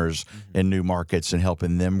partners in new markets and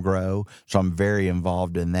helping them grow. So I'm very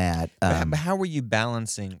involved in that. But how were you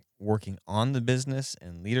balancing working on the business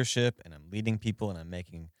and leadership, and I'm leading people and I'm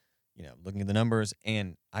making, looking at the numbers,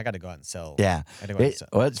 and I got to go out and sell. Yeah.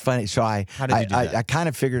 Well, it's funny. So how did you do that? I kind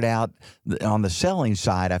of figured out on the selling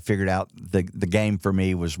side, I figured out the game for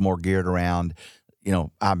me was more geared around,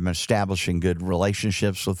 I'm establishing good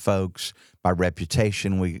relationships with folks. By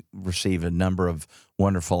reputation, we receive a number of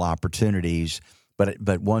wonderful opportunities.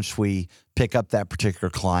 But once we pick up that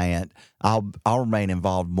particular client, I'll remain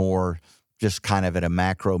involved more just kind of at a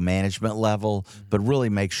macro management level, but really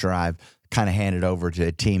make sure I've kind of hand it over to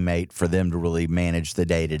a teammate for them to really manage the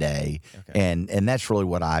day-to-day. Okay. And that's really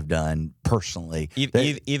what I've done personally.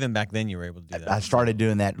 Even back then you were able to do that? I started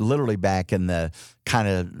doing that literally back in the kind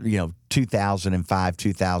of, 2005,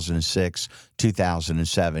 2006,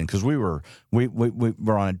 2007, because we were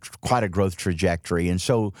on quite a growth trajectory. And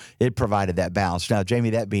so it provided that balance. Now,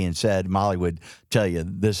 Jamey, that being said, Molly would tell you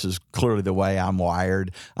this is clearly the way I'm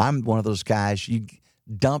wired. I'm one of those guys, you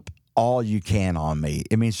dump all you can on me.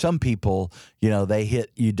 I mean, some people,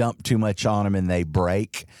 you dump too much on them and they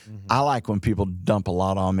break. I like when people dump a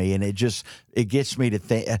lot on me, and it gets me to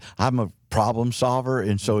think. I'm a problem solver,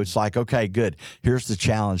 and so it's like, okay, good. Here's the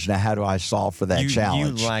challenge. Now, how do I solve for that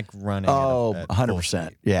challenge? You like running? Oh,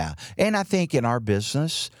 100%. Yeah. And I think in our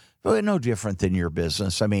business, no different than your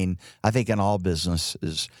business. I mean, I think in all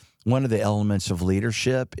businesses, one of the elements of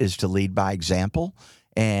leadership is to lead by example.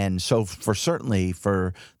 And so certainly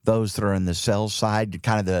for those that are in the sales side,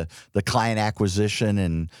 kind of the client acquisition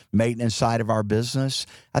and maintenance side of our business,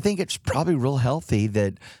 I think it's probably real healthy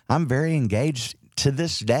that I'm very engaged to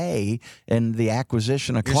this day in the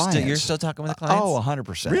acquisition of clients. You're still talking with the clients? Oh,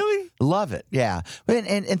 100%. Really? Love it. Yeah.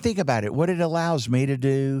 And think about it. What it allows me to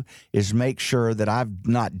do is make sure that I've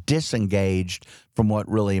not disengaged from what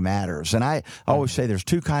really matters. And I always say there's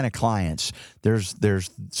two kind of clients. There's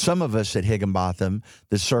some of us at Higginbotham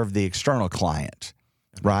that serve the external client,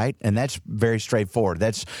 right? And that's very straightforward.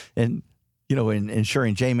 That's in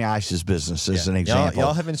insuring Jamey Ice's business as an example.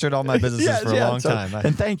 Y'all have insured all my businesses for a long time.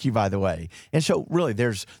 And thank you, by the way. And so really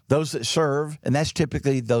there's those that serve, and that's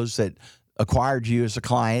typically those that acquired you as a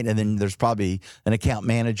client, and then there's probably an account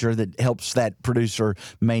manager that helps that producer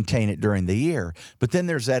maintain it during the year. But then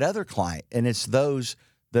there's that other client, and it's those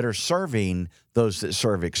that are serving those that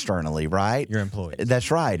serve externally, right? Your employees. That's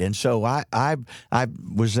right. And so I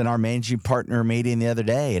was in our managing partner meeting the other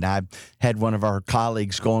day, and I had one of our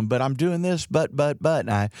colleagues going, but I'm doing this, but. And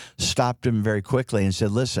I stopped him very quickly and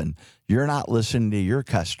said, listen, you're not listening to your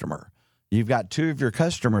customer. You've got two of your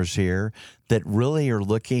customers here that really are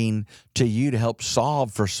looking to you to help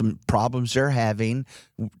solve for some problems they're having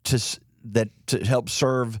to help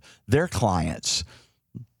serve their clients.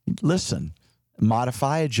 Listen,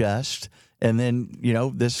 modify, adjust, and then,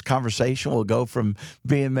 this conversation will go from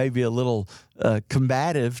being maybe a little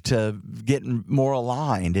combative to getting more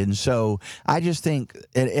aligned. And so I just think,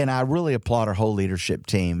 and I really applaud our whole leadership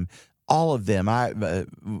team, all of them. I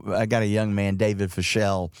got a young man, David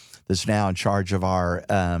Fischel, that's now in charge of our,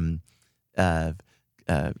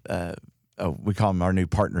 we call him our new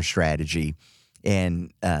partner strategy.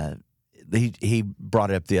 And he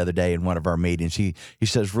brought it up the other day in one of our meetings. He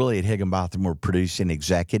says, really, at Higginbotham, we're producing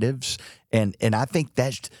executives. And I think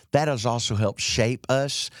that has also helped shape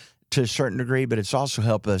us to a certain degree, but it's also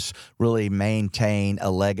helped us really maintain a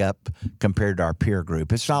leg up compared to our peer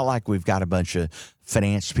group. It's not like we've got a bunch of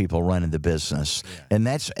finance people running the business. Yeah.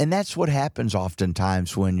 And that's what happens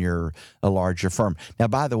oftentimes when you're a larger firm. Now,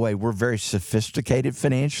 by the way, we're very sophisticated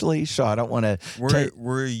financially, so I don't want to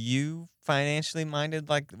Were you financially minded?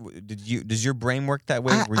 Like, does your brain work that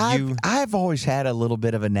way? I've always had a little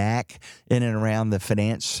bit of a knack in and around the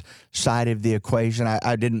finance side of the equation.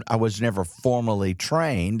 I was never formally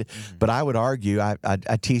trained, but I would argue,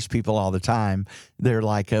 I tease people all the time. They're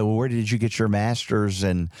like, well, where did you get your master's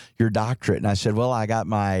and your doctorate? And I said, well, I got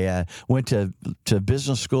went to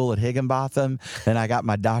business school at Higginbotham, and I got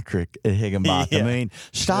my doctorate at Higginbotham. Yeah. I mean,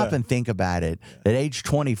 stop and think about it. Yeah. At age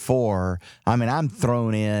 24, I'm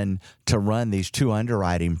thrown in to run these two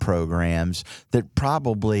underwriting programs that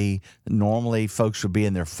probably normally folks would be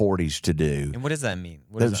in their 40s to do. And what does that mean?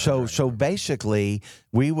 So basically,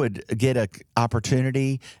 we would get an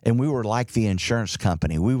opportunity, and we were like the insurance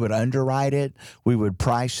company. We would underwrite it. We would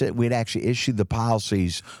price it. We'd actually issue the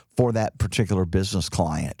policies for that particular business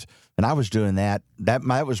client. And I was doing that. That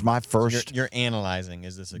was my first. So you're analyzing.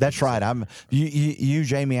 Is this? That's right. You,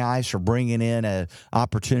 Jamey Ice, are bringing in an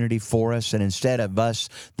opportunity for us, and instead of us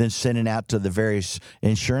then sending out to the various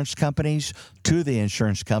insurance companies,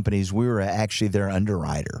 we were actually their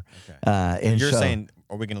underwriter. Okay. And you're saying,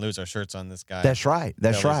 are we going to lose our shirts on this guy? That's right.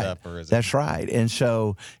 That's right. That's right. And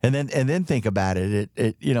so, and then think about it.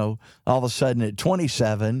 It all of a sudden at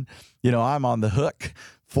 27, I'm on the hook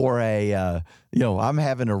for I'm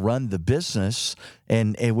having to run the business,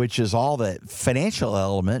 and which is all the financial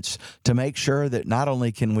elements to make sure that not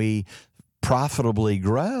only can we profitably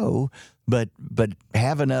grow, but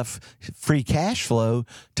have enough free cash flow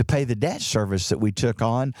to pay the debt service that we took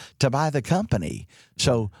on to buy the company.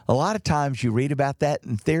 So a lot of times you read about that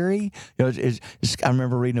in theory. I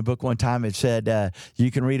remember reading a book one time. It said you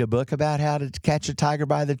can read a book about how to catch a tiger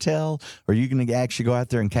by the tail, or you can actually go out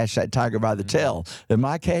there and catch that tiger by the tail. In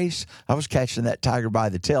my case, I was catching that tiger by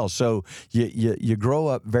the tail. So you grow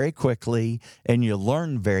up very quickly, and you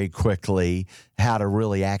learn very quickly how to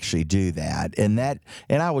really actually do that. And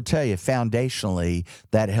I will tell you, foundationally,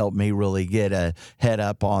 that helped me really get a head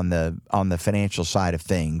up on the financial side of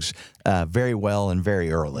things very well and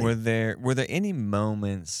very early. Were there any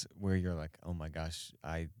moments where you're like, oh my gosh,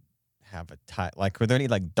 I have were there any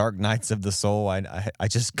like dark nights of the soul? I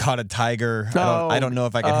just caught a tiger. I don't know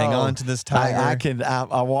if I can hang on to this tiger.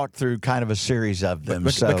 I walked through kind of a series of them.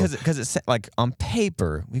 Because it's like on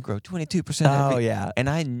paper we grow 22%. Oh yeah, and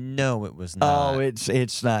I know it was not. Oh,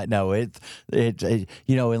 it's not. No, it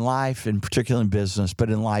in life, in particular in business, but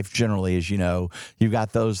in life generally, as you know, you've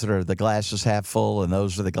got those that are the glasses half full and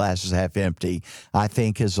those are the glasses half empty. I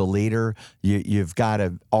think as a leader, you've got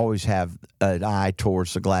to always have an eye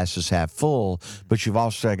towards the glasses half full, but you've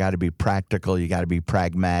also got to be practical. You got to be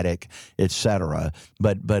pragmatic, etc.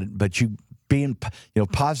 But you being,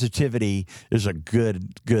 positivity is a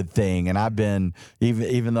good thing. And I've been,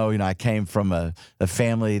 even though, I came from a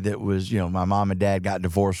family that was, my mom and dad got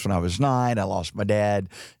divorced when I was 9. I lost my dad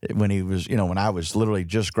when he was, when I was literally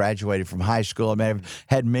just graduated from high school. I mean, I've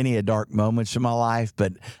had many dark moments in my life,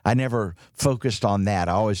 but I never focused on that.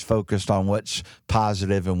 I always focused on what's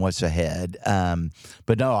positive and what's ahead.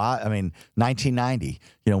 But no, I mean, 1990,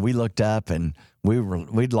 we looked up and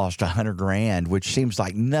we'd lost $100,000, which seems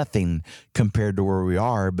like nothing compared to where we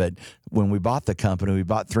are. But when we bought the company, we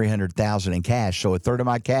bought $300,000 in cash. So a third of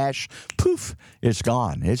my cash, poof, it's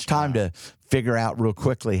gone. It's time to figure out real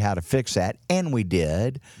quickly how to fix that, and we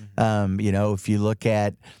did. If you look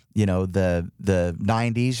at the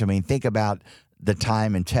 90s, I mean, think about the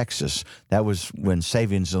time in Texas. That was when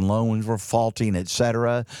savings and loans were faulting, et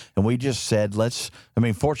cetera. And we just said,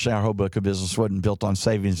 fortunately, our whole book of business wasn't built on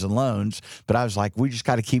savings and loans, but I was like, we just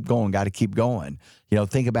got to keep going,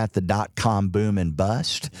 Think about the dot-com boom and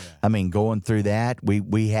bust. Yeah. I mean, going through that,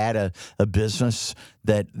 we had a business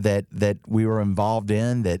that we were involved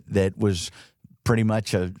in that was pretty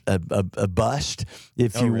much a bust,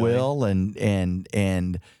 if you will, and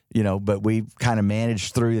but we kind of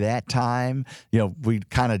managed through that time. We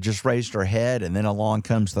kind of just raised our head, and then along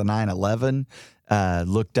comes the 9/11.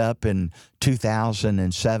 Looked up in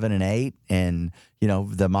 2007 and 8, and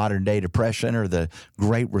the modern day depression or the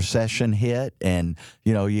Great Recession hit, and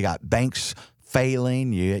you got banks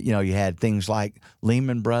failing. You had things like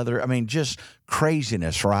Lehman Brothers. I mean, just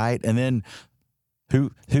craziness, right? And then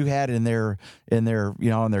who had in their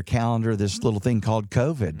on their calendar this little thing called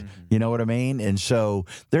COVID? Mm-hmm. You know what I mean? And so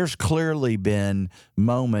there's clearly been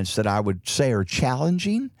moments that I would say are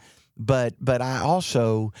challenging, but I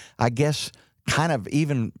also, I guess, kind of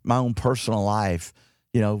even my own personal life,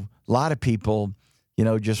 a lot of people,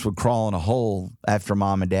 just would crawl in a hole after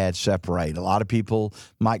mom and dad separate. A lot of people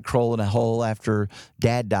might crawl in a hole after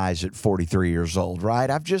dad dies at 43 years old, right?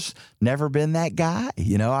 I've just never been that guy.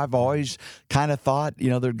 I've always kind of thought,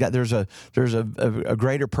 there's a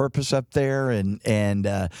greater purpose up there, and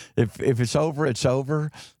if it's over, it's over.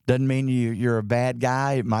 Doesn't mean you're a bad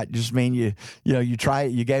guy. It might just mean you try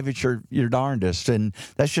it. You gave it your darndest, and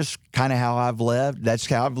that's just kind of how I've lived. That's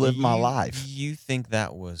how I've lived my life. Do you think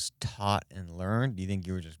that was taught and learned? Do you think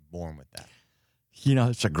you were just born with that?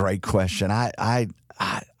 It's a great question. I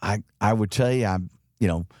would tell you,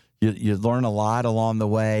 you learn a lot along the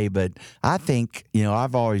way, but I think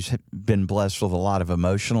I've always been blessed with a lot of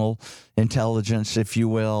emotional intelligence, if you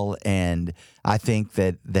will, and I think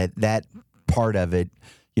that part of it.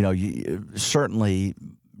 You certainly,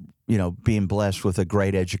 being blessed with a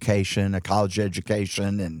great education, a college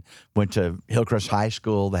education, and went to Hillcrest High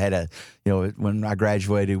School. They had when I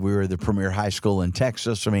graduated, we were the premier high school in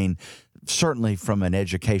Texas. I mean, certainly from an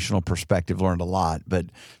educational perspective, learned a lot. But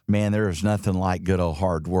man, there is nothing like good old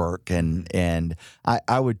hard work. And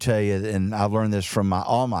I would tell you, and I've learned this from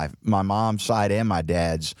my mom's side and my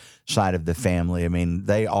dad's side of the family. I mean,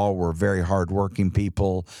 they all were very hardworking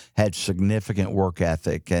people, had significant work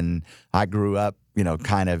ethic, and I grew up,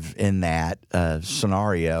 kind of in that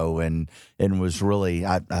scenario, and was really.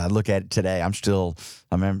 I look at it today. I'm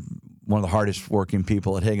one of the hardest working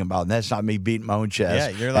people at Higginbotham. That's not me beating my own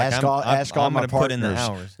chest. Yeah, you're like, ask all my partners. Put in the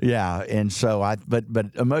hours. Yeah, and so but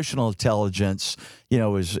emotional intelligence,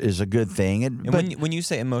 is a good thing. When you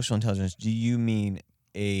say emotional intelligence, do you mean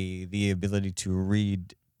the ability to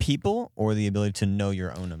read people or the ability to know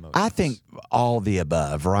your own emotions? I think all the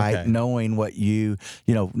above, right? Okay. Knowing what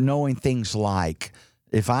knowing things like,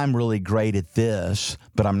 if I'm really great at this,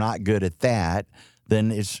 but I'm not good at that,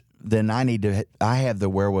 then I have the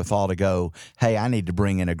wherewithal to go, hey, I need to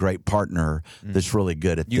bring in a great partner that's really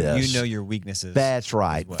good at this. You know your weaknesses. That's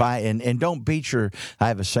right. Well. And don't beat I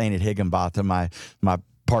have a saying at Higginbotham, my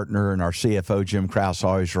partner and our CFO, Jim Krause,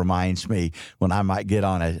 always reminds me when I might get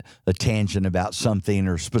on a tangent about something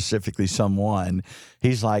or specifically someone.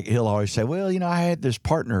 He'll always say, well, I had this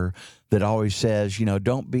partner that always says,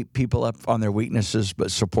 don't beat people up on their weaknesses, but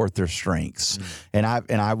support their strengths. And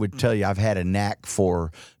I would tell you, I've had a knack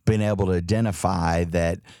for being able to identify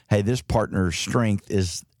that, hey, this partner's strength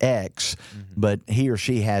is X, but he or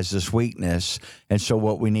she has this weakness. And so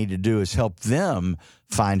what we need to do is help them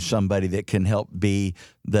find somebody that can help be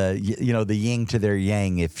the yin to their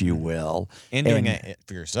yang, if you will. And doing it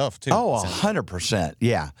for yourself, too. Oh, 100%.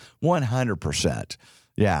 Yeah, 100%.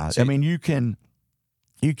 Yeah. So, I mean, you're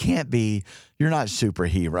not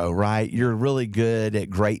superhero, right? You're really good at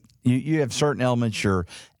great. You have certain elements you're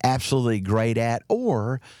absolutely great at,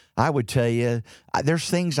 or I would tell you, there's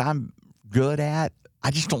things I'm good at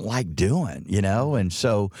I just don't like doing, and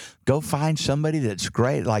so go find somebody that's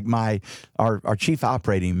great. Like our chief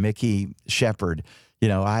operating, Mickey Shepard,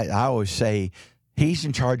 I always say he's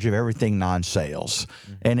in charge of everything non-sales.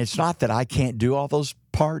 And it's not that I can't do all those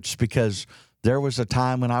parts, because there was a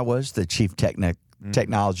time when I was the chief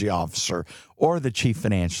technology officer, or the chief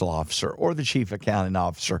financial officer, or the chief accounting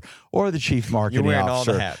officer, or the chief marketing You're wearing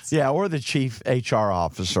officer. all the hats. Yeah, or the chief HR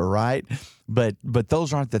officer, right? But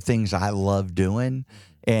those aren't the things I love doing.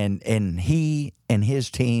 And he and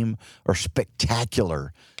his team are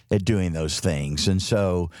spectacular at doing those things. And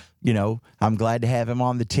so, I'm glad to have him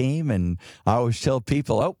on the team. And I always tell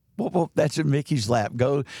people, well, that's in Mickey's lap.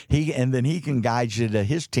 Go, and then he can guide you to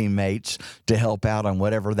his teammates to help out on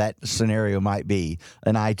whatever that scenario might be,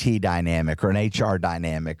 an IT dynamic or an HR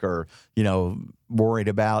dynamic, or worried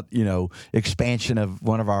about expansion of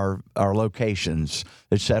one of our locations,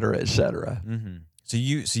 et cetera, et cetera. Mm-hmm. So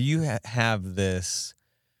you have this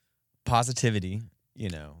positivity,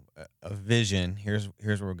 a vision. Here's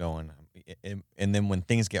where we're going, and then when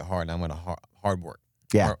things get hard, I'm going to hard work.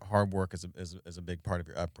 Yeah, hard work is a big part of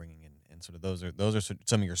your upbringing, and sort of those are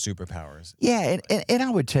some of your superpowers. Yeah, and I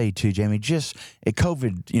would tell you too, Jamey, just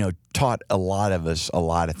COVID, taught a lot of us a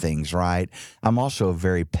lot of things, right? I'm also a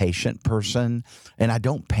very patient person, and I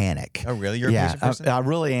don't panic. Oh, really? You're a patient person? I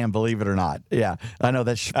really am, believe it or not. Yeah, I know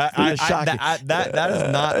that's shocking. That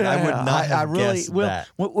is not. I would not have guessed that.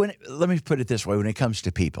 Let me put it this way: when it comes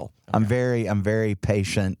to people, okay. I'm very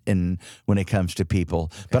patient when it comes to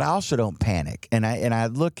people, okay. But I also don't panic, and I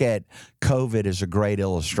look at COVID as a great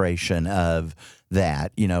illustration of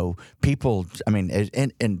that. People,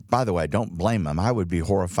 and by the way, don't blame them. I would be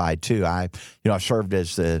horrified too. I served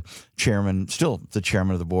as still the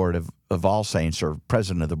chairman of the board of All Saints, or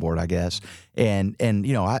president of the board, I guess. And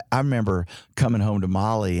I remember coming home to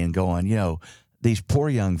Molly and going, these poor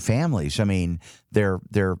young families.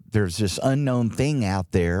 There's this unknown thing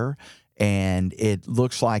out there, and it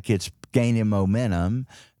looks like it's gaining momentum.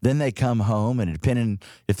 Then they come home, and depending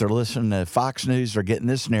if they're listening to Fox News, they're getting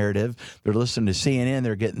this narrative. They're listening to CNN,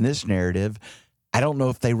 they're getting this narrative. I don't know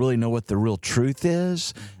if they really know what the real truth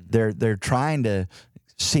is. They're trying to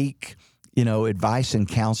seek, advice and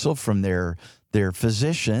counsel from their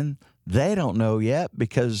physician. They don't know yet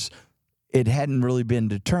because it hadn't really been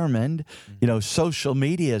determined. Social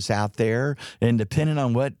media is out there, and depending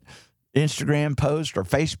on what Instagram post or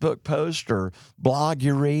Facebook post or blog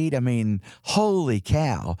you read, holy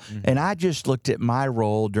cow. Mm-hmm. And I just looked at my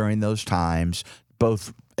role during those times,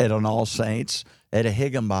 both at an All Saints, at a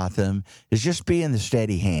Higginbotham, is just being the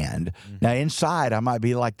steady hand. Mm-hmm. Now, inside, I might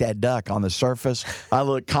be like that duck. On the surface, I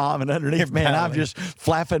look calm, and underneath, man, I'm just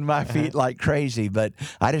flapping my feet like crazy. But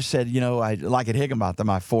I just said, like at Higginbotham,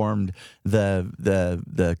 I formed the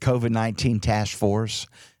COVID-19 task force.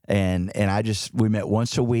 And we met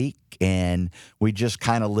once a week, and we just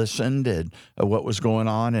kind of listened at what was going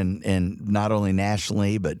on, and not only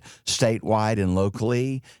nationally but statewide and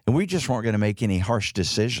locally. And we just weren't going to make any harsh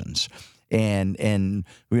decisions. And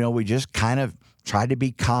we just kind of tried to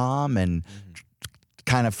be calm, and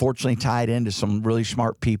kind of fortunately tied into some really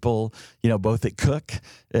smart people, both at Cook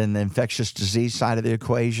and the infectious disease side of the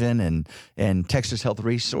equation, and Texas Health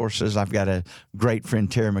Resources. I've got a great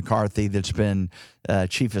friend, Terry McCarthy, that's been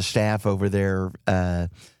chief of staff over there,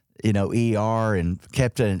 ER, and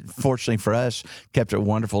fortunately for us, kept a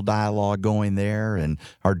wonderful dialogue going there. And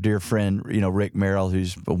our dear friend, Rick Merrill,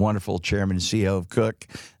 who's a wonderful chairman and CEO of Cook,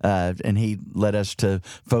 and he led us to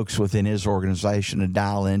folks within his organization to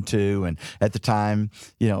dial into. And at the time,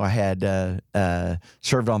 I had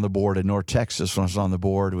served on the board in North Texas when I was on the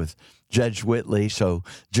board with Judge Whitley, so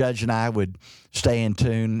Judge and I would stay in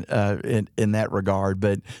tune in that regard.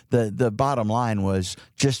 But the bottom line was,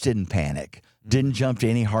 just didn't panic. Didn't jump to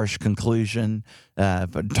any harsh conclusion,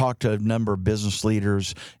 but talked to a number of business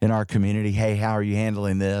leaders in our community. Hey, how are you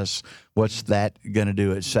handling this? What's that going to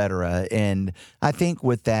do, et cetera? And I think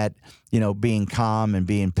with that, being calm and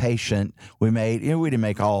being patient, we didn't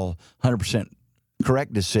make all 100%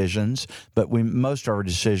 correct decisions, but most of our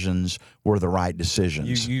decisions were the right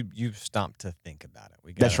decisions. You stopped to think about it.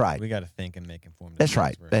 That's right. We got to think and make informed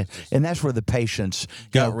decisions. That's right. And that's where the patience,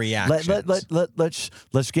 reaction.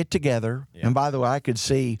 Let's get together. Yeah. And by the way, I could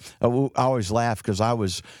see, I always laugh because I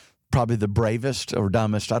was probably the bravest or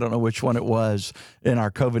dumbest, I don't know which one it was, in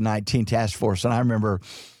our COVID-19 task force. And I remember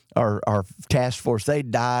our task force, they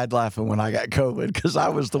died laughing when I got COVID, because I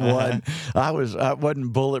was the one. I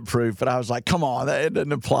wasn't bulletproof, but I was like, come on, that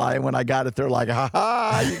didn't apply. And when I got it, they're like, ha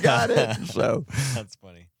ha, you got it. So that's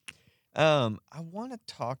funny. I want to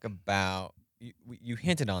talk about, you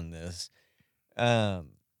hinted on this,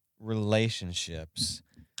 relationships.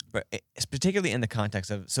 but it's particularly in the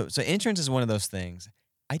context of so insurance is one of those things.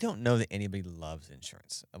 I don't know that anybody loves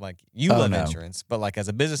insurance. Like you love insurance, but like as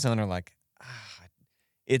a business owner, like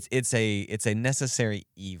it's a necessary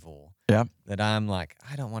evil. Yeah. That I'm like,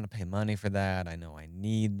 I don't want to pay money for that. I know I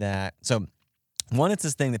need that. So one, it's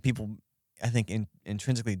this thing that people I think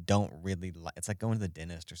intrinsically don't really like. It's like going to the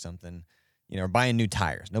dentist or something, or buying new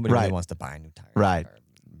tires. Nobody really wants to buy new tires. Right.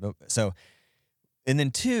 So, and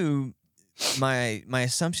then two, my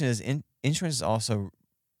assumption is insurance is also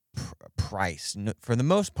priced. For the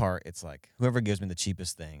most part, it's like whoever gives me the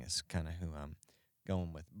cheapest thing is kind of who I'm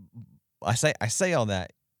going with. I say all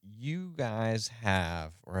that. You guys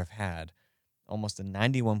have had almost a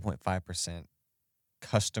 91.5%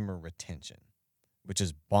 customer retention, which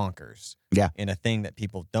is bonkers. Yeah. In a thing that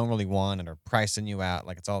people don't really want and are pricing you out.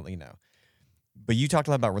 Like it's all, But you talked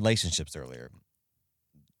a lot about relationships earlier.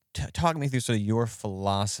 Talk me through sort of your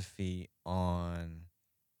philosophy on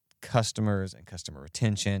customers and customer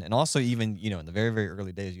retention. And also even, in the very, very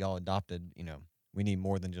early days, y'all adopted, we need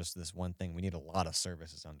more than just this one thing. We need a lot of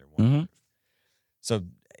services under one roof. So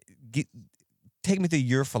take me through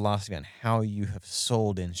your philosophy on how you have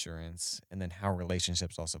sold insurance and then how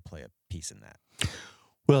relationships also play a piece in that.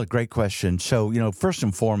 Well, great question. So, first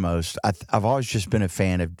and foremost, I've always just been a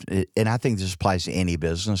fan of, and I think this applies to any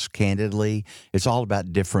business, candidly, it's all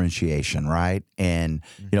about differentiation, right? And,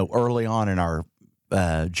 early on in our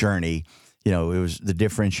journey, it was the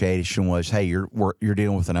differentiation was, hey, you're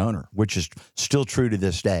dealing with an owner, which is still true to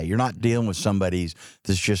this day. You're not dealing with somebody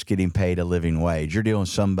that's just getting paid a living wage. You're dealing with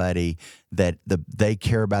somebody that they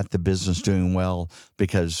care about the business doing well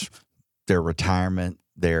because their retirement,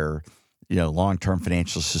 their long-term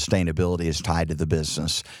financial sustainability is tied to the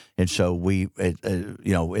business. And so once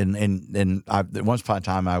upon a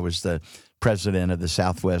time I was the president of the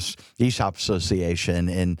Southwest ESOP Association,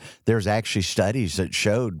 and there's actually studies that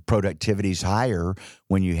showed productivity is higher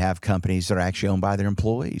when you have companies that are actually owned by their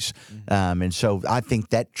employees. And so I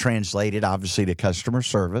think that translated obviously to customer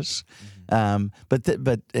service.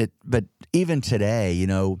 But even today,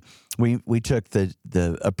 we took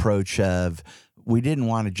the approach of we didn't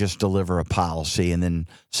want to just deliver a policy and then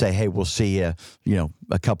say, hey, we'll see you,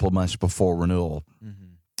 a couple of months before renewal.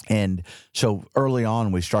 And so early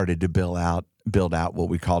on, we started to build out what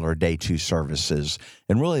we called our day two services.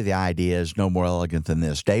 And really the idea is no more elegant than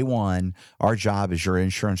this. Day one, our job as your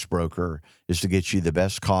insurance broker is to get you the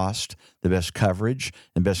best cost, the best coverage,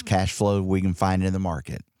 and best cash flow we can find in the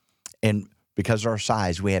market. And because of our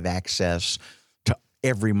size, we have access to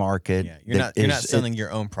every market. Yeah, you're not selling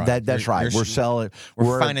your own product. That's right.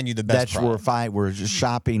 We're finding you the best product. We're just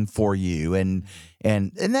shopping for you. And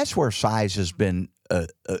that's where size has been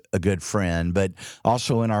a good friend, but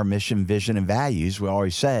also in our mission, vision, and values, we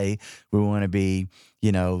always say we want to be,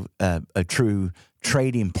 a true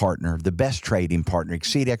trading partner, the best trading partner,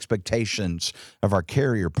 exceed expectations of our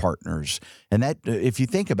carrier partners. And that, if you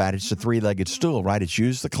think about it, it's a three-legged stool, right? It's you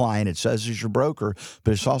as the client, it's us as your broker,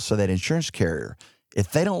 but it's also that insurance carrier.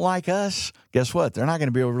 If they don't like us, guess what? They're not going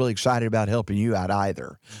to be really excited about helping you out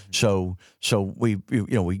either. So we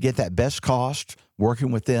get that best cost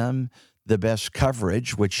working with them, the best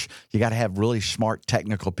coverage, which you got to have really smart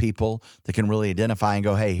technical people that can really identify and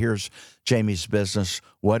go, hey, here's Jamey's business.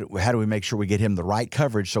 How do we make sure we get him the right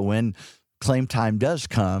coverage so when claim time does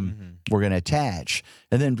come, we're going to attach,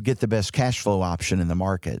 and then get the best cash flow option in the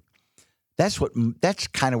market. That's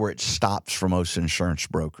kind of where it stops for most insurance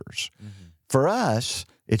brokers. For us,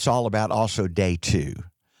 it's all about also day two.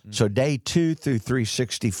 So day 2 through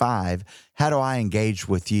 365, how do I engage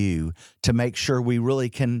with you to make sure we really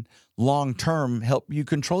can long-term help you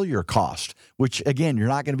control your cost, which, again, you're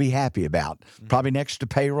not going to be happy about. Probably next to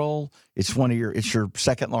payroll, it's your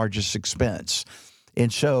second largest expense.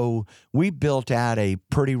 And so we built out a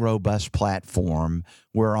pretty robust platform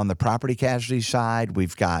where on the property casualty side,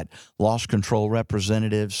 we've got loss control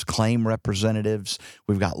representatives, claim representatives.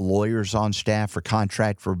 We've got lawyers on staff for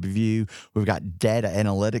contract review. We've got data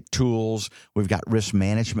analytic tools. We've got risk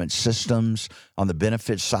management systems. On the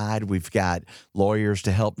benefits side, we've got lawyers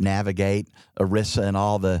to help navigate ERISA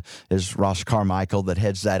and as Ross Carmichael that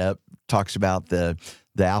heads that up talks about the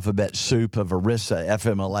alphabet soup of ERISA,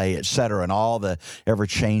 FMLA, et cetera, and all the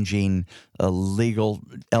ever-changing legal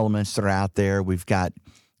elements that are out there. We've got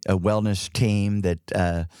a wellness team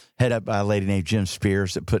that head up by a lady named Jim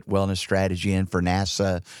Spears that put wellness strategy in for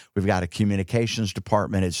NASA. We've got a communications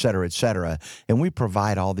department, et cetera, et cetera. And we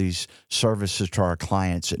provide all these services to our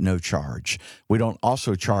clients at no charge. We don't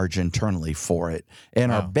also charge internally for it.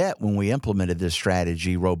 And our bet when we implemented this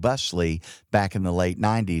strategy robustly back in the late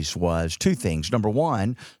 90s was two things. Number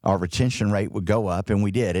one, our retention rate would go up, and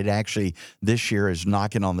we did. It actually this year is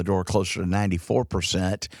knocking on the door closer to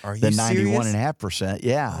 94% than 91.5%.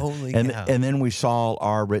 Yeah. Holy cow. And then we saw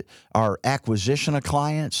our acquisition of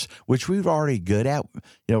clients, which we were already good at.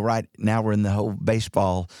 You know, right now we're in the whole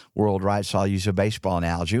baseball world, right? So I'll use a baseball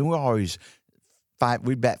analogy.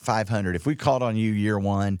 We bet 500. If we called on you year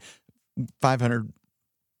one, 500%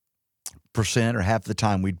 or half the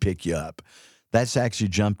time we'd pick you up. That's actually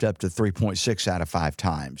jumped up to 3.6 out of 5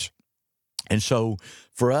 times. And so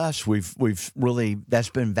for us, we've really, that's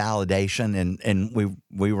been validation, and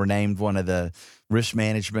we were named one of the risk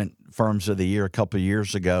management firms of the year a couple of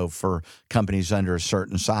years ago for companies under a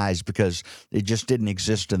certain size because it just didn't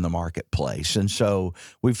exist in the marketplace. And so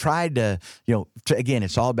we've tried to, again,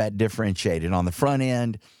 it's all about differentiating. On the front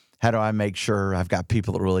end, how do I make sure I've got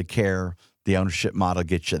people that really care? The ownership model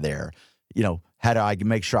gets you there. How do I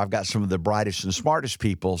make sure I've got some of the brightest and smartest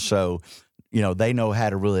people so they know how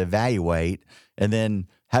to really evaluate? And then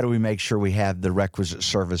how do we make sure we have the requisite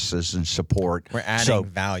services and support? We're adding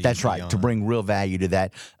value. That's right, to bring real value to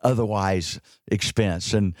that otherwise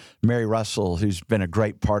expense. And Mary Russell, who's been a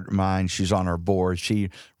great partner of mine, she's on our board. She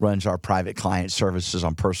runs our private client services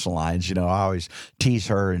on personal lines. I always tease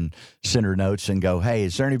her and send her notes and go, hey,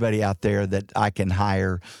 is there anybody out there that I can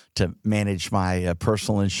hire to manage my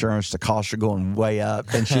personal insurance? The costs are going way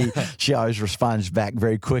up. And she always responds back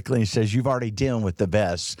very quickly and says, you've already dealt with the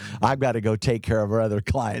best. I've got to go take care of our other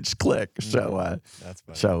clients. Click. So, that's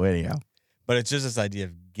funny. So anyhow. But it's just this idea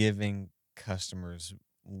of giving customers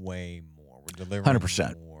way more. We're delivering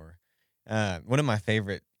 100%. more. One of my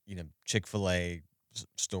favorite, Chick-fil-A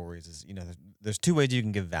stories is, there's two ways you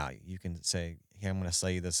can give value. You can say, here, I'm going to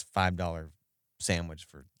sell you this $5 sandwich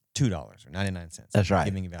for $2 or 99 cents. That's right.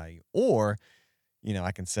 Giving you value. Or,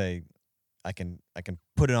 I can say, I can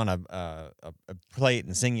put it on a plate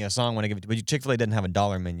and sing you a song when I give it to you. But Chick-fil-A doesn't have a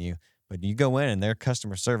dollar menu. But you go in and their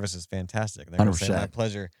customer service is fantastic. They're going to say, my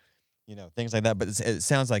pleasure, things like that. But it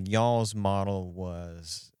sounds like y'all's model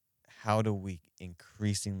was, how do we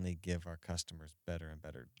increasingly give our customers better and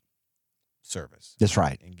better service? That's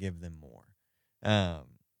right. And give them more. And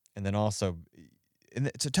then also,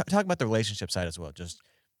 to talk about the relationship side as well, just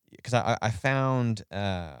because I found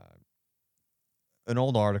an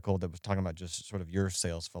old article that was talking about just sort of your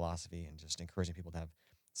sales philosophy and just encouraging people to have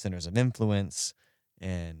centers of influence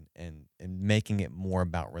and making it more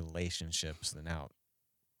about relationships than out.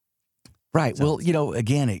 Right. Well,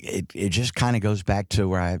 again, it just kind of goes back to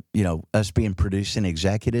where us being producing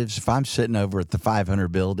executives. If I'm sitting over at the 500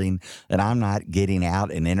 building and I'm not getting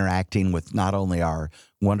out and interacting with not only our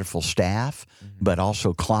wonderful staff, but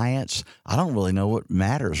also clients, I don't really know what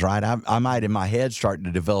matters, right? I might in my head start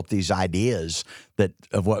to develop these ideas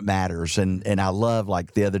of what matters. And I love,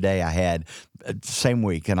 like the other day I had, same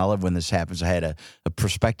week, and I love when this happens, I had a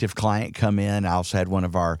prospective client come in. I also had one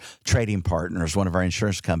of our trading partners, one of our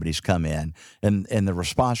insurance companies come in. And the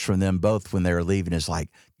response from them both when they were leaving is like,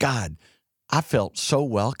 God, I felt so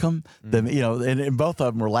welcome. And both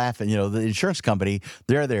of them were laughing. The insurance company,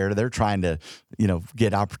 they're there. They're trying to,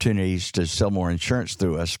 get opportunities to sell more insurance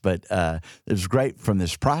through us. But it was great from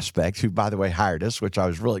this prospect, who, by the way, hired us, which I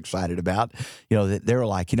was really excited about. That they were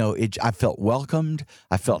like, I felt welcomed.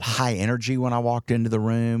 I felt high energy when I walked into the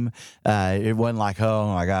room. It wasn't like, oh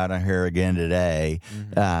my God, I'm here again today.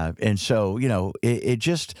 And so, it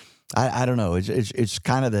just. I don't know. It's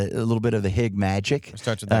kind of a little bit of the Hig magic. It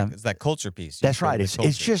starts with that. It's that culture piece. That's right. It's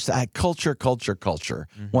just culture,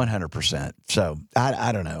 100%. So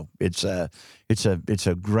I don't know. It's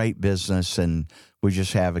a great business, and we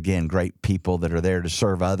just have, again, great people that are there to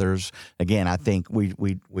serve others. Again, I think we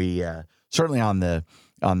certainly on the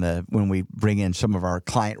when we bring in some of our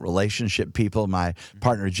client relationship people. My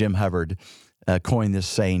partner Jim Hubbard coined this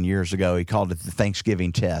saying years ago. He called it the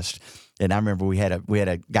Thanksgiving test. And I remember we had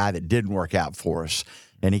a guy that didn't work out for us,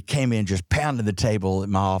 and he came in just pounding the table at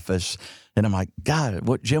my office, and I'm like, God,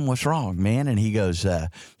 Jim, what's wrong, man? And he goes,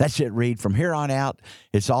 that's it, Reid. From here on out,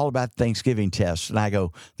 it's all about the Thanksgiving test. And I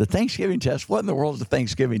go, the Thanksgiving test? What in the world is the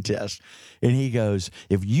Thanksgiving test? And he goes,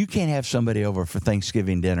 if you can't have somebody over for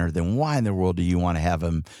Thanksgiving dinner, then why in the world do you want to have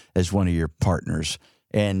them as one of your partners?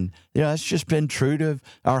 And, it's just been true to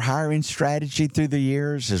our hiring strategy through the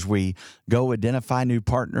years as we go identify new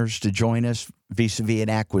partners to join us vis-a-vis an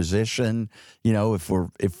acquisition. If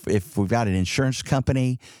we've got an insurance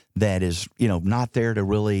company that is, not there to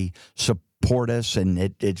really support us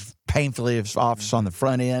and it's painfully off on the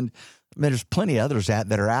front end, there's plenty of others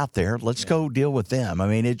that are out there. Let's go deal with them. I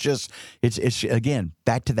mean, it's again,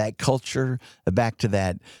 back to that culture, back to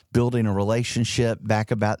that building a relationship,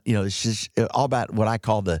 back about, it's just all about what I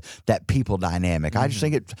call that people dynamic. I just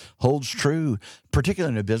think it holds true,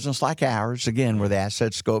 particularly in a business like ours, again, where the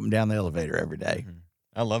assets go up and down the elevator every day.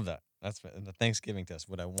 I love that. That's the Thanksgiving test.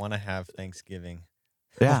 Would I want to have Thanksgiving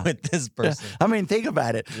with this person? I mean, think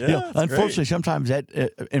about it. Unfortunately, great. Sometimes that,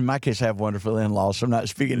 in my case, I have wonderful in-laws, so I'm not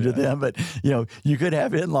speaking to them, but, you could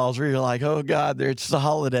have in-laws where you're like, oh, God, it's the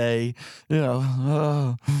holiday,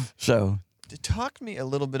 so. Talk to me a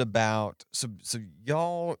little bit about, so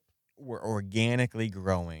y'all were organically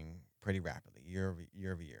growing pretty rapidly year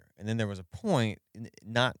over year. And then there was a point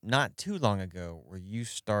not too long ago where you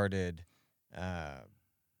started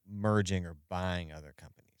merging or buying other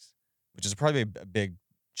companies, which is probably a big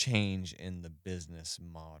change in the business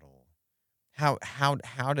model. How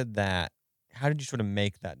did you sort of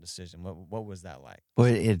make that decision? What was that like?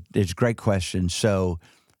 Well, it's a great question. So,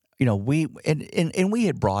 we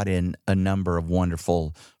had brought in a number of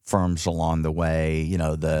wonderful firms along the way.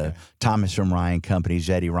 The Thomas and Ryan companies,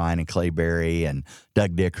 Eddie Ryan and Clay Berry, and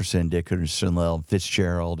Doug Dickerson, Little,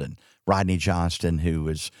 Fitzgerald, and Rodney Johnston, who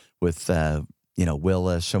was with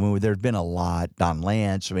Willis. I mean, there'd been a lot. Don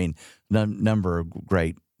Lance. I mean, number of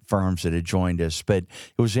great firms that had joined us. But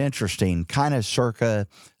it was interesting, kind of circa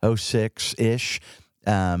 06-ish.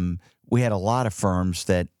 We had a lot of firms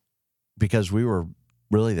that, because we were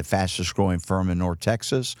really the fastest growing firm in North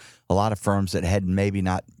Texas, a lot of firms that had maybe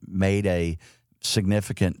not made a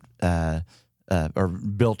significant or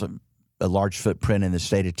built a large footprint in the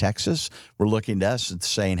state of Texas were looking to us and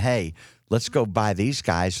saying, hey, let's go buy these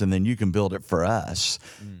guys and then you can build it for us.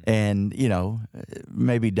 And,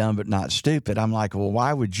 maybe dumb but not stupid. I'm like, well,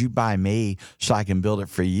 why would you buy me so I can build it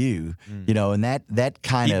for you? And that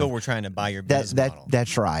kind people were trying to buy your business model.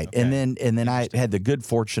 That's right. Okay. And then I had the good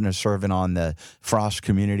fortune of serving on the Frost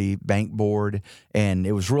Community Bank Board, and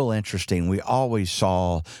it was real interesting. We always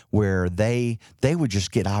saw where they would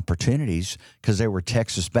just get opportunities because they were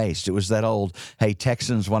Texas based. It was that old, hey,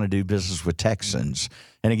 Texans want to do business with Texans.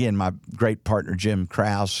 And again, my great partner, Jim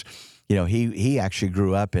Krause, he actually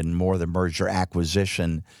grew up in more the merger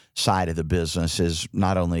acquisition side of the business, is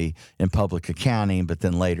not only in public accounting, but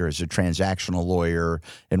then later as a transactional lawyer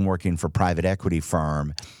and working for a private equity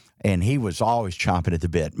firm. And he was always chomping at the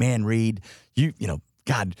bit. Man, Reid,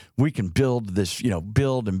 God, we can build this,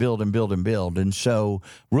 build and build and build and build. And so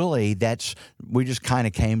really we just kind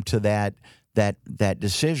of came to that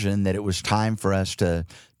decision that it was time for us to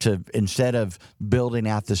instead of building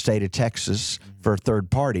out the state of Texas for third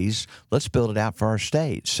parties, let's build it out for our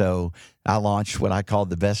state. So I launched what I called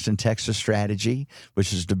the Best in Texas strategy,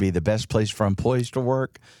 which is to be the best place for employees to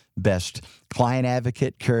work, best client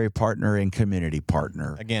advocate, carrier partner, and community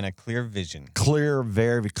partner. Again, a clear vision.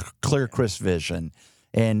 Very clear, crisp vision.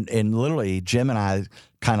 And literally, Jim and I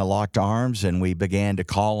kind of locked arms, and we began to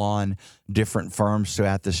call on different firms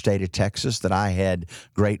throughout the state of Texas that I had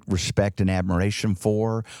great respect and admiration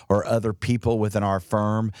for, or other people within our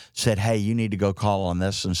firm said, hey, you need to go call on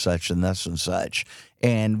this and such and this and such.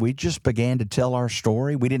 And we just began to tell our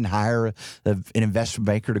story. We didn't hire an investment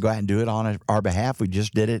banker to go out and do it on our behalf. We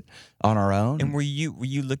just did it on our own. And were you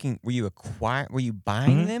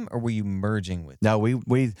buying them, or were you merging with them? No,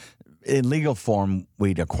 we in legal form,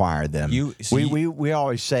 we'd acquire them. We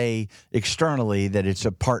always say externally that it's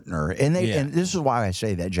a partner, and this is why I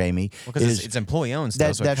say that, Jamey, because it's employee owned.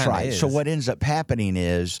 That's right. Is. So what ends up happening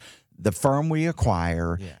is the firm we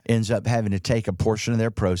acquire ends up having to take a portion of their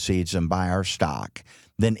proceeds and buy our stock.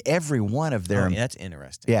 Then every one of their that's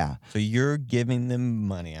interesting. Yeah. So you're giving them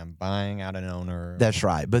money. I'm buying out an owner. That's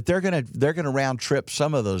right. But they're gonna round trip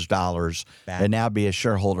some of those dollars back, and now be a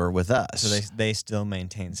shareholder with us. So they still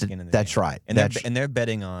maintain skin in the That's game. Right. And they're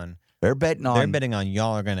betting on. They're betting on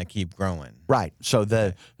y'all are going to keep growing. Right. So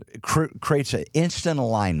creates an instant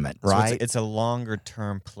alignment, right? So it's a longer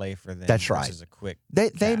term play for them. That's right. Versus a quick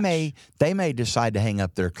they may decide to hang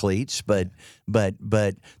up their cleats, but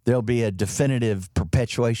there'll be a definitive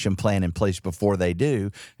perpetuation plan in place before they do.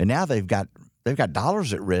 And now they've got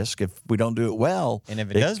dollars at risk if we don't do it well. And if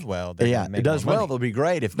it does well, it does well, they'll be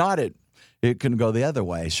great. If not, it can go the other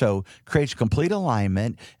way. So creates complete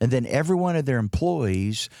alignment, and then every one of their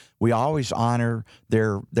employees, we always honor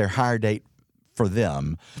their hire date for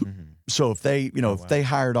them. Mm-hmm. So if they if they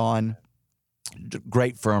hired on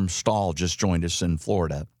great firm, Stahl, just joined us in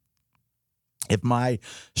Florida. If my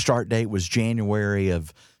start date was January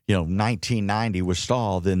of 1990 with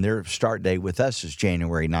Stahl, then their start date with us is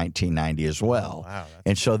January 1990 as well. Oh, wow.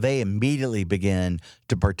 And so they immediately began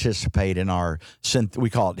to participate in our, we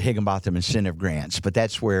call it Higginbotham incentive grants, but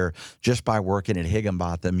that's where just by working at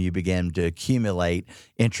Higginbotham, you begin to accumulate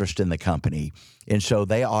interest in the company. And so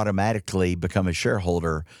they automatically become a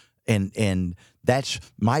shareholder, and that's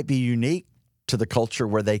might be unique to the culture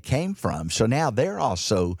where they came from. So now they're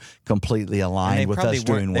also completely aligned with us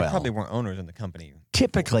doing well. They probably weren't owners in the company.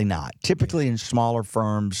 Typically not. Typically in smaller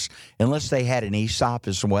firms, unless they had an ESOP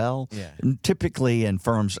as well. Yeah. Typically in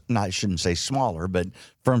firms, I shouldn't say smaller, but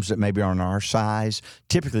firms that maybe aren't our size,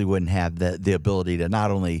 typically wouldn't have the ability to not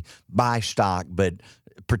only buy stock, but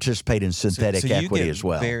participate in synthetic equity as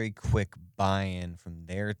well. Very quick buy-in from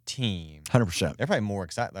their team. 100%. They're probably more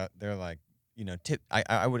excited. They're like,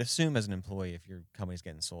 I would assume as an employee, if your company's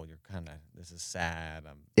getting sold, you're kind of, this is sad.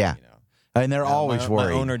 Yeah. And they're always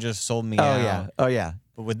worried. My owner just sold me out. out. Oh, yeah.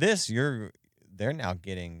 But with this, they're now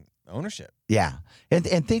getting ownership. Yeah.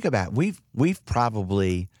 And think about it. We've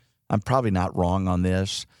probably, I'm probably not wrong on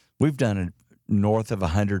this, we've done north of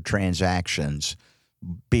 100 transactions,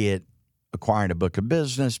 be it acquiring a book of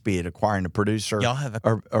business, be it acquiring a producer. Y'all have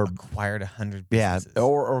acquired 100 businesses. Yeah,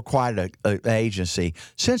 or acquired an agency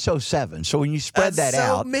since 2007. So when you spread That's that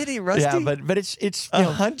out. so many, Rusty. Yeah, but it's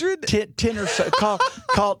 100? 10 or so,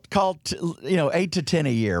 call 8 to 10 a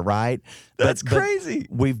year, right? That's crazy.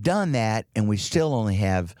 We've done that, and we still only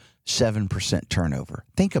have 7% turnover.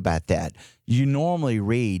 Think about that. You normally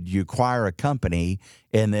read, you acquire a company,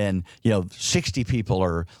 and then 60 people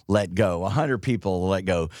are let go, 100 people are let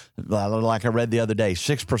go. Like I read the other day,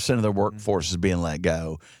 6% of the workforce is being let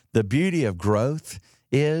go. The beauty of growth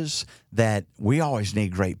is that we always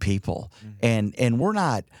need great people, and we're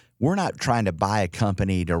not trying to buy a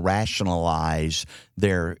company to rationalize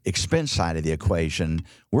their expense side of the equation.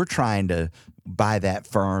 We're trying to buy that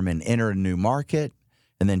firm and enter a new market,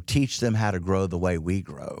 and then teach them how to grow the way we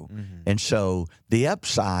grow. And so the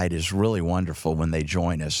upside is really wonderful when they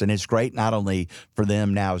join us. And it's great not only for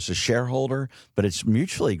them now as a shareholder, but it's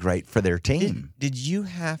mutually great for their team. Did you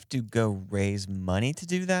have to go raise money to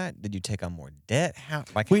do that? Did you take on more debt?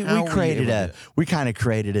 We kind of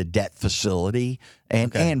created a debt facility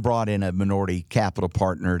and brought in a minority capital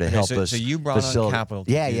partner to help us. So you brought on capital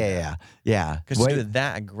to do that. Yeah. Because to do it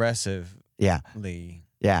that aggressively.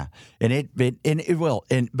 Yeah, and it will,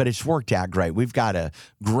 but it's worked out great. We've got a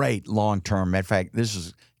great long-term. Matter of fact, this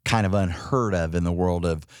is kind of unheard of in the world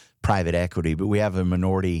of private equity, but we have a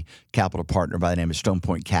minority capital partner by the name of Stone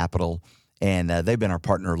Point Capital, and they've been our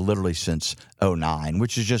partner literally since 2009,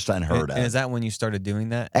 which is just unheard of. And is that when you started doing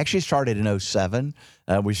that? Actually started in 2007.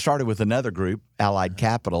 We started with another group, Allied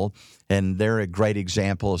Capital, and they're a great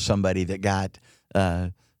example of somebody that got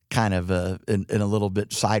kind of in a little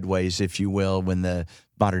bit sideways, if you will, when the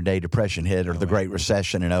modern day depression hit or the Great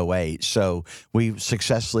Recession in 2008. So we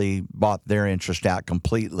successfully bought their interest out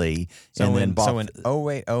completely. So in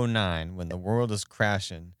 2008, 2009, when the world is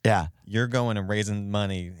crashing, you're going and raising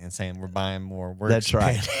money and saying we're buying more. That's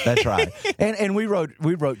right. And we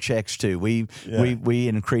wrote checks too. We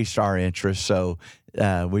increased our interest. So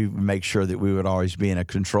we make sure that we would always be in a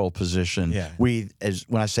control position. Yeah.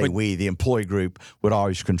 The employee group would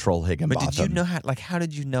always control Higginbotham. But did you know how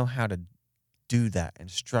did you know how to do that and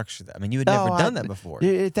structure that? I mean, you had never done that before.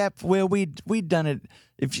 We'd done it.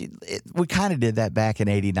 We kind of did that back in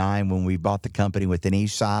 '89 when we bought the company with an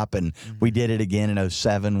ESOP, and we did it again in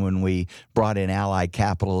 2007 when we brought in Allied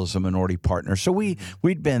Capital as a minority partner. So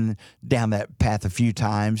we'd been down that path a few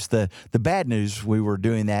times. The bad news, we were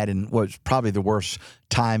doing that in what was probably the worst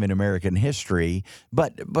time in American history.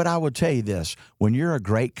 But I will tell you this: when you're a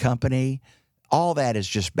great company, all that is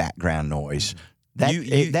just background noise.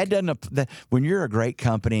 When you're a great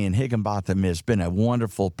company, and Higginbotham has been a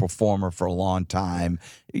wonderful performer for a long time,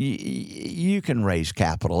 you can raise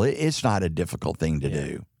capital. It's not a difficult thing to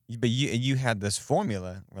do. But you had this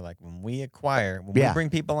formula where, like, when we bring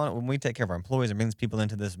people on, when we take care of our employees and brings people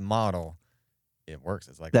into this model, it works.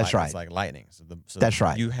 It's like It's like lightning. So that's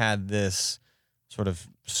right. You had this sort of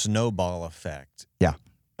snowball effect. Yeah.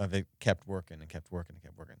 Of it kept working and kept working and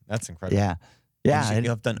kept working. That's incredible. Yeah. Yeah, you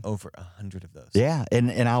have done over 100 of those. Yeah, and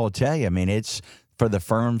I will tell you, I mean, it's for the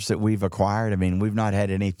firms that we've acquired. I mean, we've not had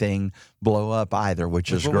anything blow up either,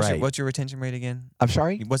 which is great. What's your retention rate again? I'm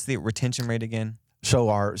sorry? What's the retention rate again? So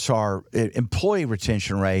our employee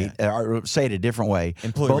retention rate, or say it a different way,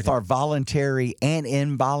 both our voluntary and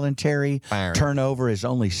involuntary turnover is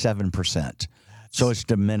only 7%. So it's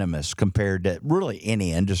de minimis compared to really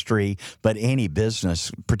any industry, but any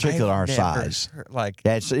business, particularly our size. Yeah,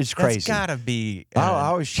 it's crazy. That's gotta be. I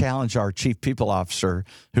always challenge our chief people officer,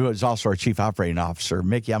 who is also our chief operating officer,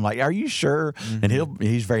 Mickey. I'm like, "Are you sure?" And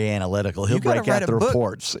he's very analytical. He'll break out the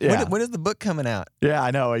reports. Yeah. When is the book coming out? Yeah,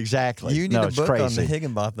 I know exactly. You need a book on the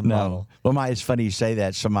Higginbotham model. Well, it's funny you say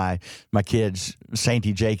that. So my kids,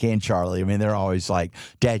 Sainty, Jake, and Charlie, I mean, they're always like,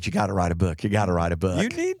 "Dad, you got to write a book. You got to write a book." You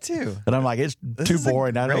need to. And I'm like, it's too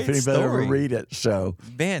boring. I don't know if anybody will ever read it. So,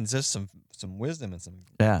 man, just some wisdom and some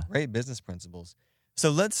great business principles. So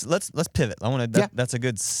let's pivot. That's a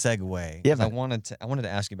good segue. Yeah, I wanted to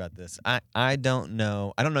ask you about this. I don't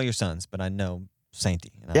know your sons, but I know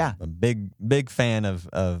Sainty. And I'm a big fan of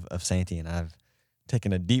Sainty, and I've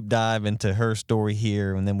taken a deep dive into her story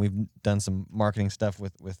here, and then we've done some marketing stuff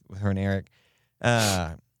with her and Eric.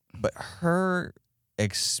 But her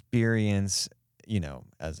experience,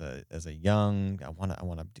 as a young, I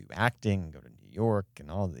want to do acting, go to New York, and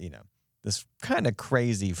all this kind of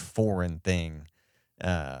crazy foreign thing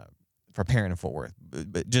for a parent in Fort Worth.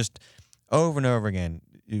 But just over and over again,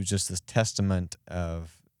 it was just this testament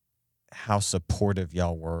of how supportive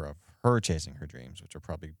y'all were of her chasing her dreams, which are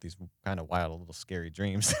probably these kind of wild, little scary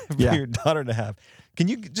dreams for your daughter to have. Can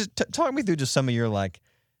you just talk me through just some of your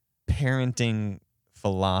parenting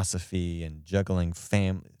philosophy and juggling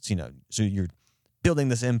families? So you're building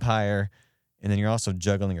this empire, and then you're also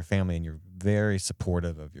juggling your family, and you're very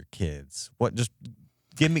supportive of your kids. Just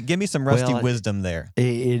give me some Rusty wisdom there.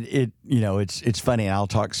 It's funny, and I'll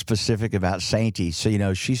talk specific about Sainty.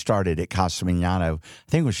 So she started at Casa Mignano,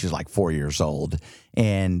 I think when she was like 4 years old,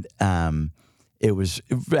 and it was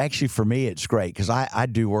actually, for me, it's great because I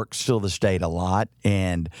do work still the state a lot.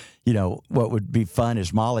 And, what would be fun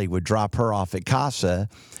is Molly would drop her off at Casa.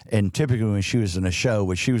 And typically when she was in a show,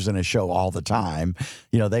 which she was in a show all the time,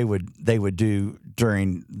 they would do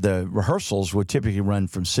during the rehearsals would typically run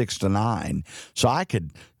from 6 to 9. So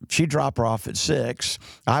she'd drop her off at 6.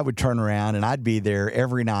 I would turn around and I'd be there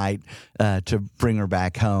every night to bring her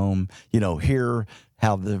back home, hear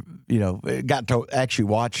how got to actually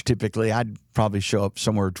watch. Typically, I'd probably show up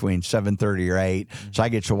somewhere between 7:30 or 8, so I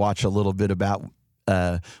get to watch a little bit about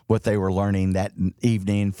what they were learning that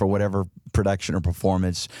evening for whatever production or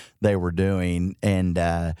performance they were doing, and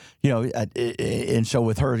and so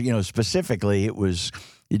with her, specifically, it was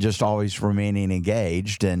just always remaining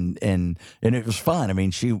engaged, and it was fun. I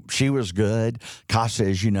mean, she was good. Casa,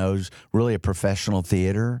 as you know, is really a professional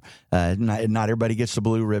theater. Not everybody gets the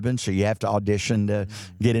blue ribbon, so you have to audition to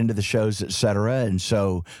get into the shows, et cetera. And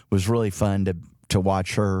so it was really fun to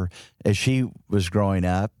watch her as she was growing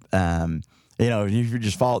up. You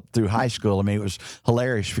just followed through high school. I mean, it was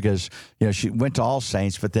hilarious because she went to All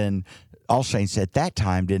Saints, but then All Saints at that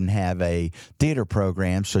time didn't have a theater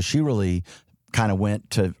program, so she really kind of went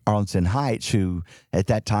to Arlington Heights, who at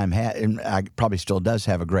that time had, and probably still does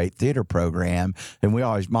have, a great theater program. And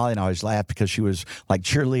Molly and I always laughed because she was like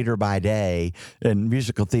cheerleader by day and